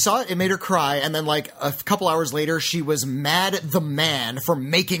said she saw it. It made her cry. And then, a couple hours later, she was mad at the man for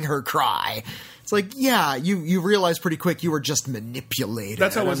making her cry. It's like, yeah, you realize pretty quick you were just manipulated.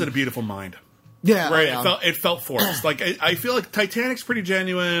 That's how it was in A Beautiful Mind. Yeah. Right, yeah. It felt forced. I feel like Titanic's pretty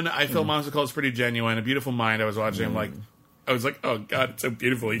genuine. I feel Monster is pretty genuine. A Beautiful Mind, I was watching, I was like, oh, God, it's so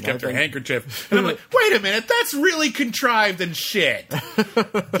beautiful. He kept her handkerchief. And I'm like, wait a minute, that's really contrived and shit.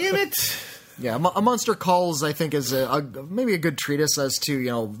 Damn it. Yeah, A Monster Calls, I think, is maybe a good treatise as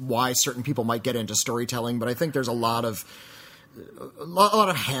to, why certain people might get into storytelling, but I think there's a lot of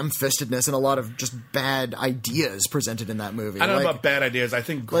ham-fistedness and a lot of just bad ideas presented in that movie. I don't know about bad ideas. I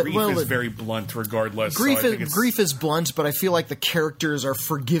think grief is very blunt regardless. Grief is blunt, but I feel like the characters are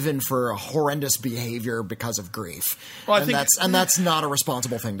forgiven for horrendous behavior because of grief. Well, that's not a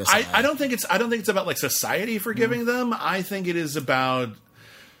responsible thing to say. I don't think it's about society forgiving them. I think it is about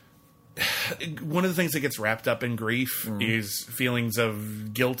one of the things that gets wrapped up in grief is feelings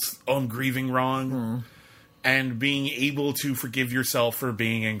of guilt. Oh, I'm grieving wrong. And being able to forgive yourself for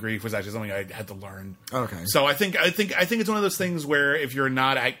being in grief was actually something I had to learn. Okay. So I think it's one of those things where if you're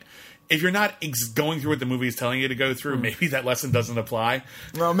not going through what the movie is telling you to go through, maybe that lesson doesn't apply.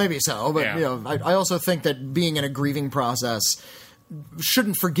 Well, maybe so, but I also think that being in a grieving process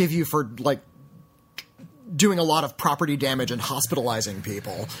shouldn't forgive you for doing a lot of property damage and hospitalizing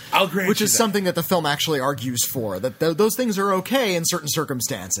people. I'll grant which you is that. Something that the film actually argues for, that those things are okay in certain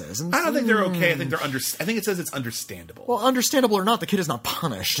circumstances. And I don't think they're okay. I think I think it says it's understandable. Well, understandable or not, the kid is not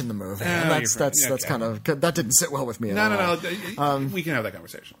punished in the movie. And that's kind of... That didn't sit well with me at all. No. We can have that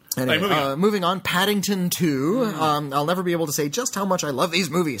conversation. Anyway, moving on. Paddington 2. I'll never be able to say just how much I love these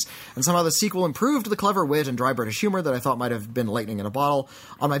movies. And somehow the sequel improved the clever wit and dry British humor that I thought might have been lightning in a bottle.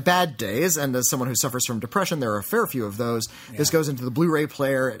 On my bad days, and as someone who suffers from depression, there are a fair few of those. Yeah. This goes into the Blu-ray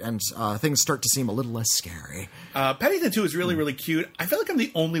player, and things start to seem a little less scary. Paddington 2 is really, really cute. I feel like I'm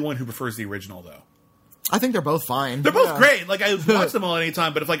the only one who prefers the original, though. I think they're both fine. They're both great. I watch them all any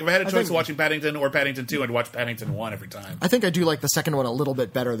time, but if I had a choice of watching Paddington or Paddington 2, I'd watch Paddington 1 every time. I think I do like the second one a little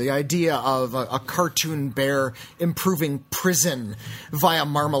bit better. The idea of a cartoon bear improving prison via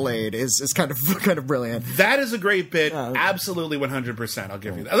marmalade is kind of brilliant. That is a great bit. Absolutely 100%. I'll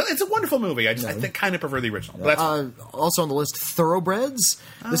give you that. It's a wonderful movie. I kind of prefer the original. But also on the list, Thoroughbreds.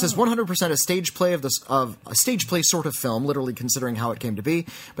 This is 100% a stage play of a stage play sort of film, literally considering how it came to be.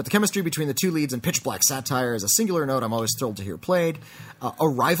 But the chemistry between the two leads and pitch black satire is a singular note I'm always thrilled to hear played.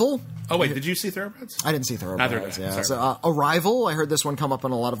 Arrival. Oh, wait, did you see Thoroughbreds? I didn't see Thoroughbreds. Yeah. So, Arrival. I heard this one come up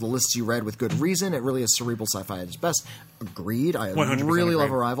on a lot of the lists you read with good reason. It really is cerebral sci-fi at its best. Agreed. I really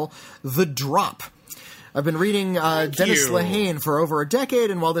love Arrival. The Drop. I've been reading Dennis Lehane for over a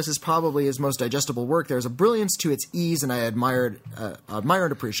decade, and while this is probably his most digestible work, there's a brilliance to its ease, and I admire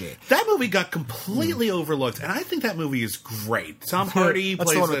and appreciate. That movie got completely overlooked, and I think that movie is great. Tom Hardy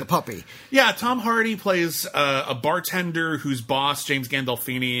That's plays the one with the puppy. Yeah, Tom Hardy plays a bartender whose boss, James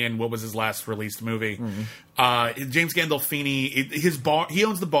Gandolfini, in what was his last released movie. James Gandolfini, he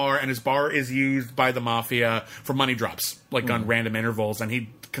owns the bar, and his bar is used by the mafia for money drops, on random intervals, and he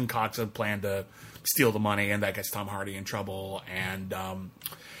concocts a plan to steal the money, and that gets Tom Hardy in trouble. And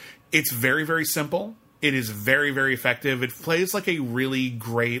it's very, very simple. It is very, very effective. It plays like a really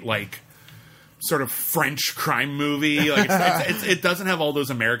great, sort of French crime movie. It doesn't have all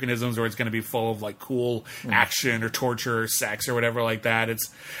those Americanisms where it's going to be full of cool action or torture or sex or whatever like that.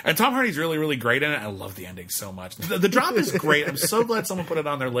 And Tom Hardy's really, really great in it. I love the ending so much. The Drop is great. I'm so glad someone put it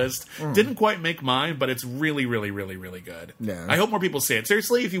on their list. Didn't quite make mine, but it's really, really, really, really good. Yeah. I hope more people see it.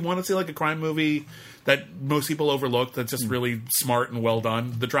 Seriously, if you want to see a crime movie that most people overlook that's just really smart and well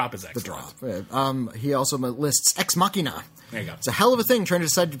done, The Drop is excellent. The Drop. He also lists Ex Machina. There you go. It's a hell of a thing trying to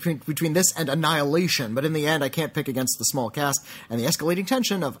decide between this and Annihilation, but in the end I can't pick against the small cast and the escalating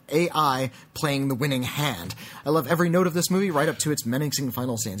tension of AI playing the winning hand. I love every note of this movie right up to its menacing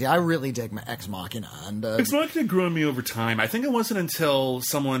final scenes. Yeah, I really dig Ex Machina. And Ex Machina grew on me over time. I think it wasn't until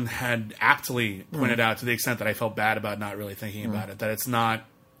someone had aptly pointed out, to the extent that I felt bad about not really thinking about it, that it's not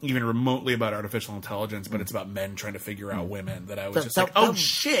even remotely about artificial intelligence, but it's about men trying to figure out women. That I was just like, that,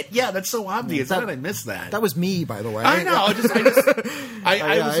 shit, yeah, that's so obvious. How did I miss that? That was me, by the way. I know.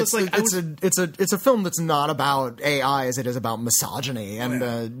 It's a film that's not about AI as it is about misogyny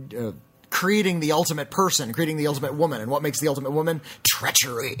and creating the ultimate person, creating the ultimate woman, and what makes the ultimate woman?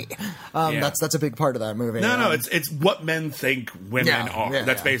 Treachery. That's a big part of that movie. No, it's what men think women are.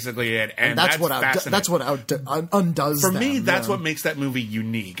 That's basically it, and that's what undoes. For me, that's what makes that movie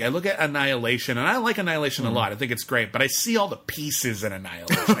unique. I look at Annihilation, and I like Annihilation a lot. I think it's great, but I see all the pieces in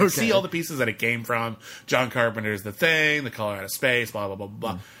Annihilation. I see all the pieces that it came from. John Carpenter's The Thing, The Color Out of Space, blah blah blah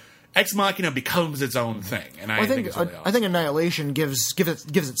blah. Ex Machina becomes its own thing, and I think it's really awesome. I think Annihilation gives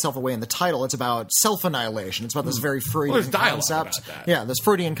itself away in the title. It's about self-annihilation. It's about this very Freudian concept. About that. Yeah, this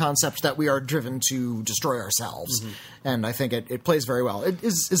Freudian concept that we are driven to destroy ourselves, and I think it plays very well.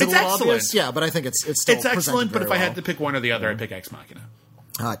 Is it a little obvious? Yeah, but I think it's still excellent. But if I well. had to pick one or the other, I'd pick Ex Machina.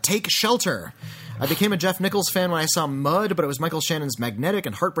 Take Shelter. I became a Jeff Nichols fan when I saw Mud, but it was Michael Shannon's magnetic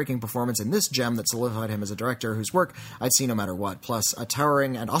and heartbreaking performance in this gem that solidified him as a director whose work I'd see no matter what, plus a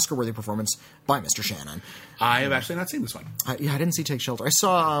towering and Oscar-worthy performance by Mr. Shannon. I have actually not seen this one. I didn't see Take Shelter. I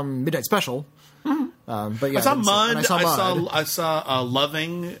saw Midnight Special. But yeah, I saw Mud. I saw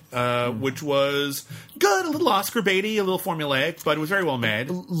Loving, which was good, a little Oscar baity, a little formulaic, but it was very well made.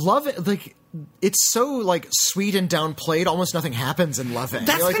 Loving, it's so sweet and downplayed. Almost nothing happens in Loving.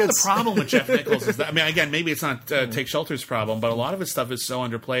 That's kind of the problem with Jeff Nichols. Is that, I mean, again, maybe it's not Take Shelter's problem, but a lot of his stuff is so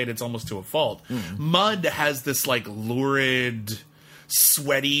underplayed, it's almost to a fault. Mud has this lurid,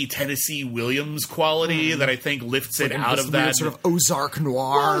 sweaty Tennessee Williams quality that I think lifts it out of that sort of Ozark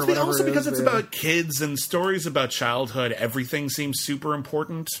noir. Well, also because it's about kids and stories about childhood. Everything seems super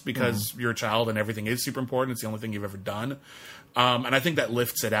important because you're a child and everything is super important. It's the only thing you've ever done. And I think that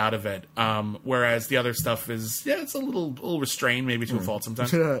lifts it out of it. Whereas the other stuff is, it's a little restrained, maybe to a fault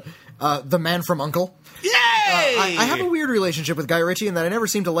sometimes. The Man from U.N.C.L.E. Yay! I have a weird relationship with Guy Ritchie in that I never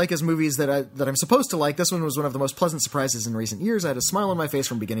seem to like his movies that I'm supposed to like. This one was one of the most pleasant surprises in recent years. I had a smile on my face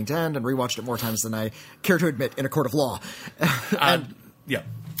from beginning to end and rewatched it more times than I care to admit in a court of law.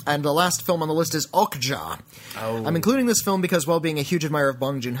 And the last film on the list is Okja. Oh. I'm including this film because, while being a huge admirer of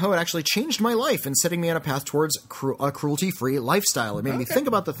Bong Joon-ho, it actually changed my life in setting me on a path towards a cruelty-free lifestyle. It made me think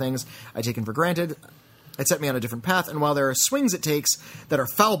about the things I'd taken for granted. It set me on a different path, and while there are swings it takes that are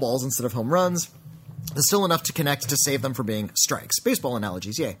foul balls instead of home runs, there's still enough to connect to save them from being strikes. Baseball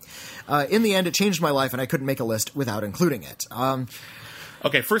analogies, yay. In the end, it changed my life, and I couldn't make a list without including it.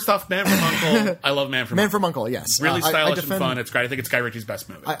 Okay, first off, Man from U.N.C.L.E. I love Man from U.N.C.L.E. Man from U.N.C.L.E., yes. Really stylish and fun. It's great. I think it's Guy Ritchie's best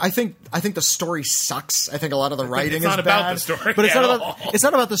movie. I think the story sucks. I think a lot of the writing is bad. It's not about the story. But it's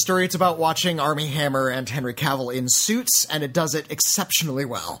not about the story. It's about watching Armie Hammer and Henry Cavill in suits, and it does it exceptionally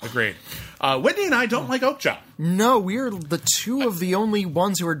well. Agreed. Whitney and I don't like Okja. No, we're the two of the only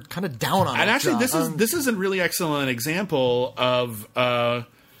ones who are kind of down on it. And actually, this is a really excellent example of...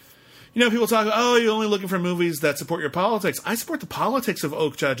 people talk, you're only looking for movies that support your politics. I support the politics of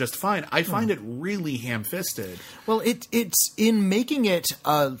Okja just fine. I find it really ham-fisted. Well, it's in making it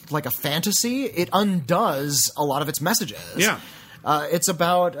like a fantasy, it undoes a lot of its messages. Yeah. It's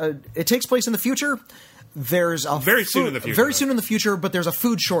about... it takes place in the future. There's a very soon in the future, but there's a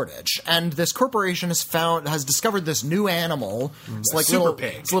food shortage, and this corporation has discovered this new animal. It's like super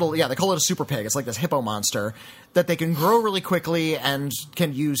pig. It's little, they call it a super pig. It's like this hippo monster that they can grow really quickly and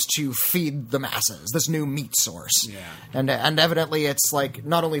can use to feed the masses. This new meat source, and evidently it's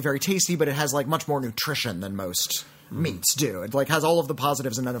not only very tasty, but it has much more nutrition than most meats do. It has all of the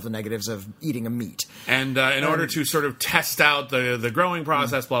positives and none of the negatives of eating a meat. And in order to sort of test out the growing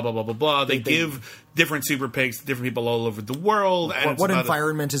process, blah blah blah blah blah, they give different super pigs to different people all over the world. And what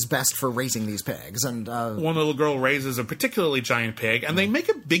environment is best for raising these pigs? And one little girl raises a particularly giant pig, and they make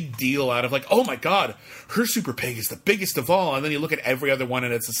a big deal out of oh my god, her super pig is the biggest of all. And then you look at every other one,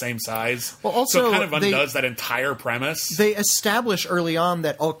 and it's the same size. Well, also, so it kind of undoes that entire premise. They establish early on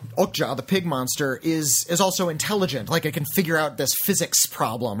that Okja, the pig monster, is also intelligent. It can figure out this physics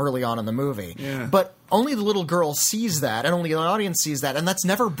problem early on in the movie. Yeah. But only the little girl sees that, and only the audience sees that, and that's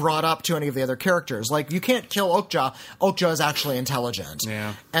never brought up to any of the other characters. You can't kill Okja. Okja is actually intelligent.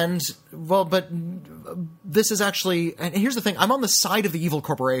 Yeah. And, but this is actually... And here's the thing. I'm on the side of the evil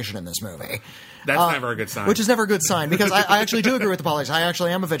corporation in this movie. That's never a good sign. Which is never a good sign, because I actually do agree with the politics. I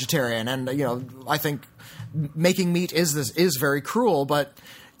actually am a vegetarian, and, I think making meat is very cruel, but...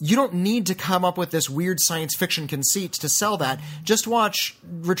 you don't need to come up with this weird science fiction conceit to sell that. Just watch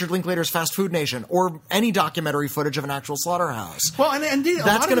Richard Linklater's Fast Food Nation or any documentary footage of an actual slaughterhouse. Well, and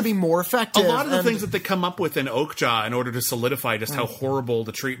that's going to be more effective. A lot of the things that they come up with in Oakjaw in order to solidify just how horrible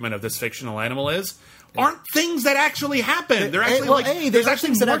the treatment of this fictional animal is aren't things that actually happen. They're actually there's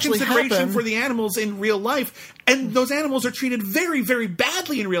actually more consideration for the animals in real life, and those animals are treated very, very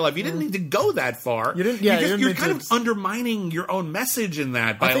badly in real life. You didn't need to go that far. You're kind of undermining your own message in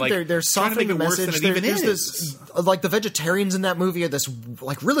that by they're trying to make it worse than it even is. This, like the vegetarians in that movie are this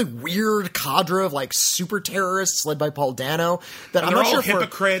like really weird cadre of like super terrorists led by Paul Dano that I'm not sure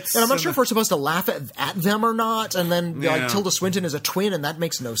hypocrites. And I'm not sure if we're supposed to laugh at them or not. And then like Tilda Swinton is a twin, and that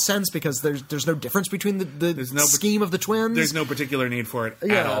makes no sense because there's no difference between the scheme of the twins. There's no particular need for it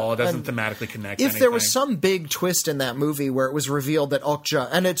at all. It doesn't thematically connect. If there was some big twist in that movie where it was revealed that Okja,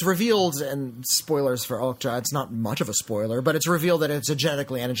 and it's revealed, and spoilers for Okja, it's not much of a spoiler, but it's revealed that it's a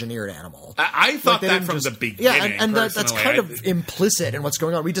genetically engineered animal. I thought that from the beginning. Yeah, and that's kind of implicit in what's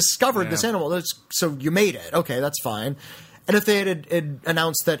going on. We discovered this animal, so you made it. Okay, that's fine. And if they had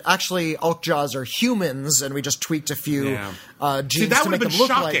announced that actually Okjas are humans and we just tweaked a few genes to make them look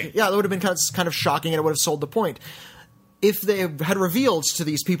like... Yeah, that would have been kind of shocking, and it would have sold the point. If they had revealed to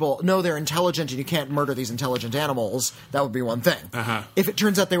these people, no, they're intelligent and you can't murder these intelligent animals, that would be one thing. If it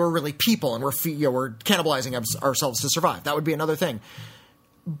turns out they were really people and we're cannibalizing ourselves to survive, that would be another thing.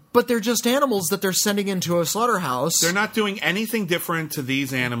 But they're just animals that they're sending into a slaughterhouse. They're not doing anything different to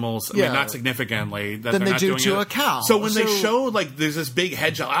these animals. I mean, not significantly. Than they do to a cow. So when they show, like, there's this big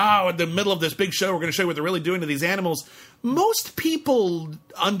hedgehog, in the middle of this big show, we're going to show you what they're really doing to these animals. Most people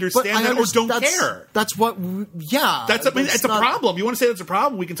understand that or don't care. That's what, That's it's a problem. You want to say that's a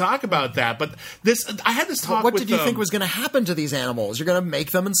problem? We can talk about that. But I had this talk what did you think was going to happen to these animals? You're going to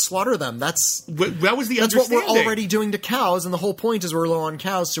make them and slaughter them. That was the understanding. That's what we're already doing to cows, and the whole point is we're low on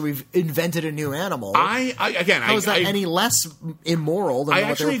cows, so we've invented a new animal. How is that any less immoral than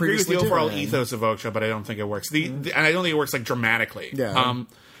what they were previously doing? I actually agree with the overall ethos of Okja, but I don't think it works. And I don't think it works like dramatically. Yeah.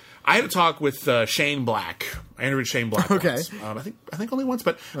 I had a talk with Shane Black. I interviewed Shane Black once. I think only once,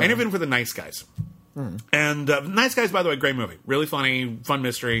 but I interviewed him for The Nice Guys. And Nice Guys, by the way, great movie. Really funny, fun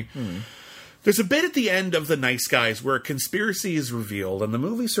mystery. There's a bit at the end of The Nice Guys where a conspiracy is revealed, and the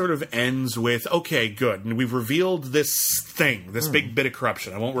movie sort of ends with, okay, good, and we've revealed this thing, this big bit of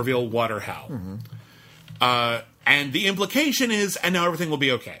corruption. I won't reveal what or how. And the implication is, and now everything will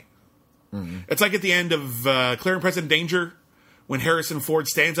be okay. It's like at the end of Clear and Present Danger, when Harrison Ford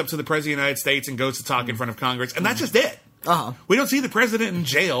stands up to the President of the United States and goes to talk in front of Congress, and that's just it. We don't see the president in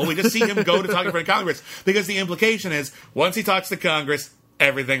jail. We just see him go to talk in front of Congress, because the implication is, once he talks to Congress,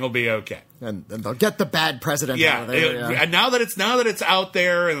 everything will be okay. And they'll get the bad president out of there. And now that it's out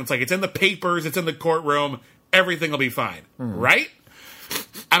there, and it's like it's in the papers, it's in the courtroom, everything will be fine. Right?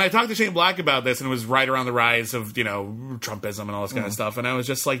 And I talked to Shane Black about this, and it was right around the rise of, Trumpism and all this kind of stuff. And I was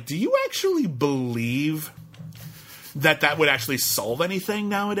just like, do you actually believe that would actually solve anything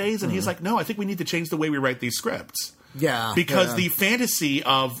nowadays? And he's like, no, I think we need to change the way we write these scripts. Yeah. Because the fantasy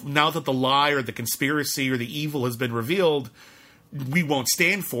of now that the lie or the conspiracy or the evil has been revealed, we won't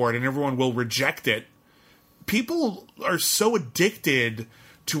stand for it and everyone will reject it. People are so addicted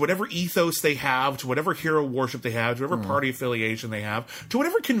to whatever ethos they have, to whatever hero worship they have, to whatever party affiliation they have, to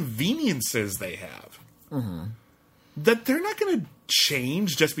whatever conveniences they have, that they're not going to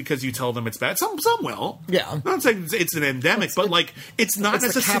change just because you tell them it's bad. Some will. Yeah. I'm not saying it's an endemic, but it's not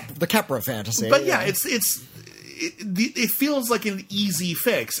necessarily the Capra fantasy. But it feels like an easy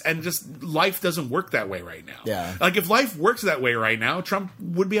fix, and just life doesn't work that way right now. Yeah. Like if life works that way right now, Trump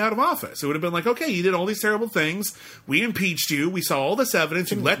would be out of office. It would have been like, okay, you did all these terrible things. We impeached you. We saw all this evidence.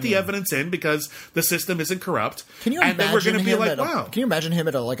 You let the evidence in because the system isn't corrupt. Can you imagine we're going to be like, wow. Can you imagine him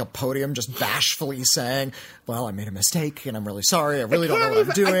at a podium just bashfully saying, well, I made a mistake and I'm really sorry. I really don't know what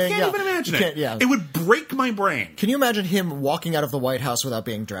I'm doing. I can't even imagine it. Yeah. It would break my brain. Can you imagine him walking out of the White House without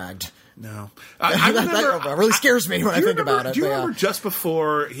being dragged? No. I remember, that really scares me when I think about it. Do you remember just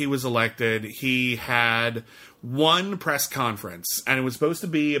before he was elected, he had one press conference, and it was supposed to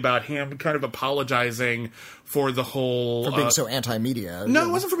be about him kind of apologizing for the whole... For being so anti-media. No,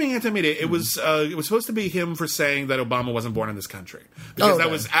 it wasn't for being anti-media. It was supposed to be him for saying that Obama wasn't born in this country. Because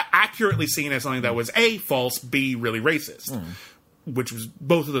that was accurately seen as something that was A, false, B, really racist. Which was,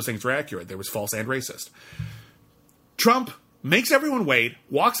 both of those things were accurate. There was false and racist. Trump makes everyone wait,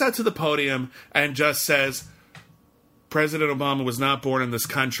 walks out to the podium, and just says, President Obama was not born in this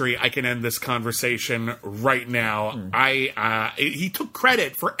country. I can end this conversation right now. He took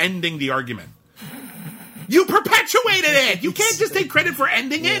credit for ending the argument. You perpetuated it. You can't just take credit for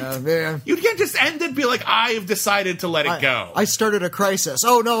ending it. Yeah. You can't just end it and be like, I've decided to let it go. I started a crisis.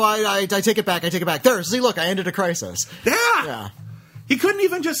 Oh, no, I take it back. I take it back. There, see, look, I ended a crisis. Yeah. He couldn't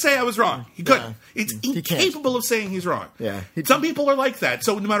even just say I was wrong. He couldn't. Yeah. It's incapable of saying he's wrong. Yeah. Some people are like that.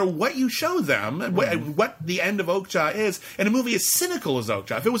 So no matter what you show them, what the end of Okja is, and a movie as cynical as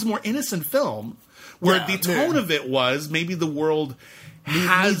Okja, if it was a more innocent film, where the tone of it was maybe the world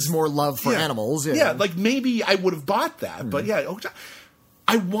needs more love for animals. Yeah, like maybe I would have bought that. But yeah, Okja,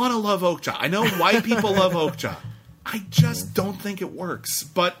 I want to love Okja. I know why people love Okja. I just don't think it works.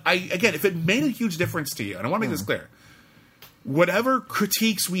 But again, if it made a huge difference to you, and I want to make this clear, whatever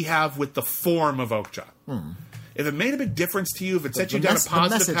critiques we have with the form of Okja, if it made a big difference to you, if it set you down a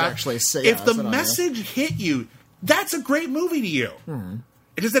positive path, if the message hit you, that's a great movie to you.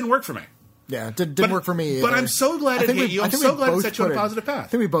 It just didn't work for me. Yeah, it didn't work for me either. But I'm so glad it hit you. I'm so glad it set you on a positive path. I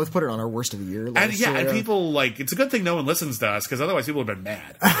think we both put it on our worst of the year list. And people, it's a good thing no one listens to us, because otherwise people would have been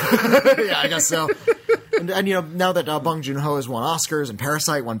mad. Yeah, I guess so. And now that Bong Joon-ho has won Oscars and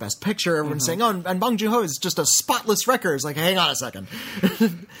Parasite won Best Picture, everyone's saying, oh, and Bong Joon-ho is just a spotless record. It's like, hang on a second.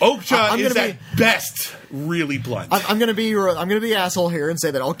 Okja is at best really blunt. I'm going to be the asshole here and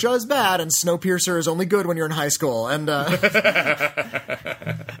say that Okja is bad and Snowpiercer is only good when you're in high school. And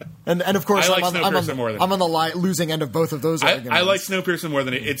and of course, I'm on the losing end of both of those arguments. I like Snowpiercer more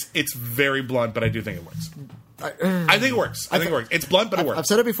than it's very blunt, but I do think it works. I think it works. I think it works. It's blunt, but it works. I've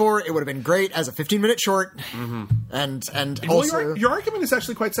said it before. It would have been great as a 15-minute short. And also, your argument is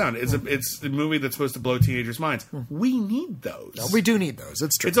actually quite sound. It's a movie that's supposed to blow teenagers' minds. We need those. No, we do need those.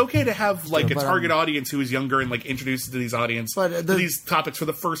 It's true. It's okay to have a target audience who is younger and introduced to these to these topics for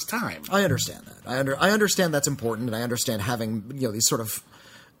the first time. I understand that. I understand that's important, and I understand having these sort of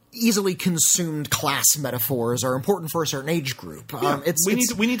easily consumed class metaphors are important for a certain age group.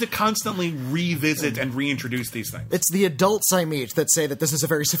 We need to constantly revisit and reintroduce these things. It's the adults I meet that say that this is a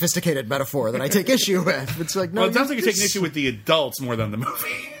very sophisticated metaphor that I take issue with. It's like, no, it sounds like you're taking issue with the adults more than the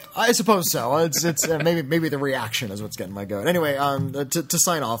movie. I suppose so. It's maybe the reaction is what's getting my goat. Anyway, to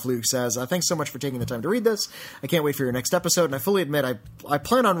sign off, Luke says, thanks so much for taking the time to read this. I can't wait for your next episode, and I fully admit I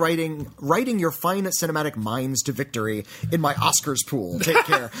plan on writing your fine cinematic minds to victory in my Oscars pool. Take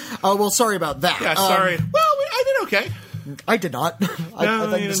care. Well, sorry about that. Yeah, sorry. I did okay. I did not. No,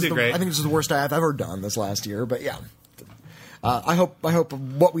 I think this is the worst I have ever done this last year, but yeah. I hope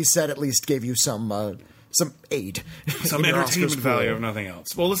what we said at least gave you some aid. Some entertainment value, if nothing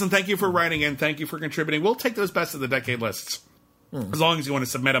else. Well, listen, thank you for writing in. Thank you for contributing. We'll take those best of the decade lists. As long as you want to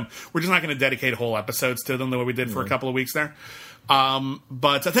submit them. We're just not going to dedicate whole episodes to them the way we did for a couple of weeks there.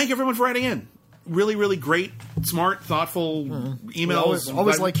 But thank you everyone for writing in. Really, really great, smart, thoughtful emails.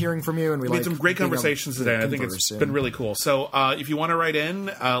 Always like hearing from you. And we made some great conversations today. I think it's been really cool. So if you want to write in,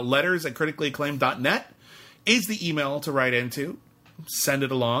 letters@criticallyacclaimed.net is the email to write into. Send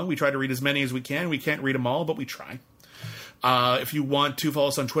it along. We try to read as many as we can. We can't read them all, but we try. If you want to follow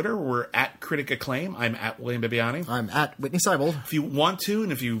us on Twitter, we're at Critic Acclaim. I'm at William Bibiani. I'm at Whitney Seibold. If you want to,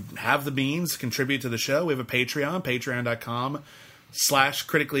 and if you have the means, contribute to the show. We have a Patreon,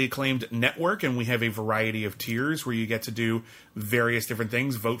 patreon.com/critically acclaimed network, and we have a variety of tiers where you get to do various different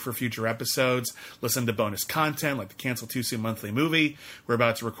things, vote for future episodes, listen to bonus content like the Cancel Too Soon monthly movie. We're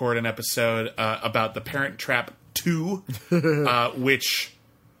about to record an episode about The Parent Trap 2, which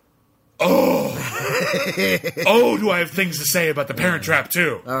do I have things to say about The Parent Trap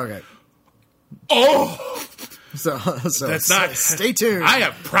 2. Okay. So that's not. Stay tuned. I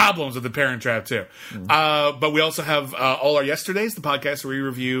have problems with The Parent Trap 2. But we also have All Our Yesterdays, the podcast where we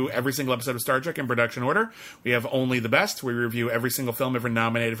review every single episode of Star Trek in production order. We have Only the Best, where we review every single film ever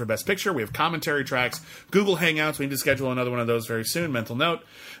nominated for Best Picture. We have commentary tracks, Google Hangouts. We need to schedule another one of those very soon, mental note,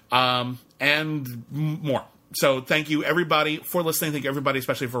 and more. So thank you, everybody, for listening. Thank you, everybody,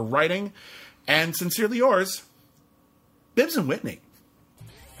 especially for writing. And sincerely yours, Bibbs and Whitney.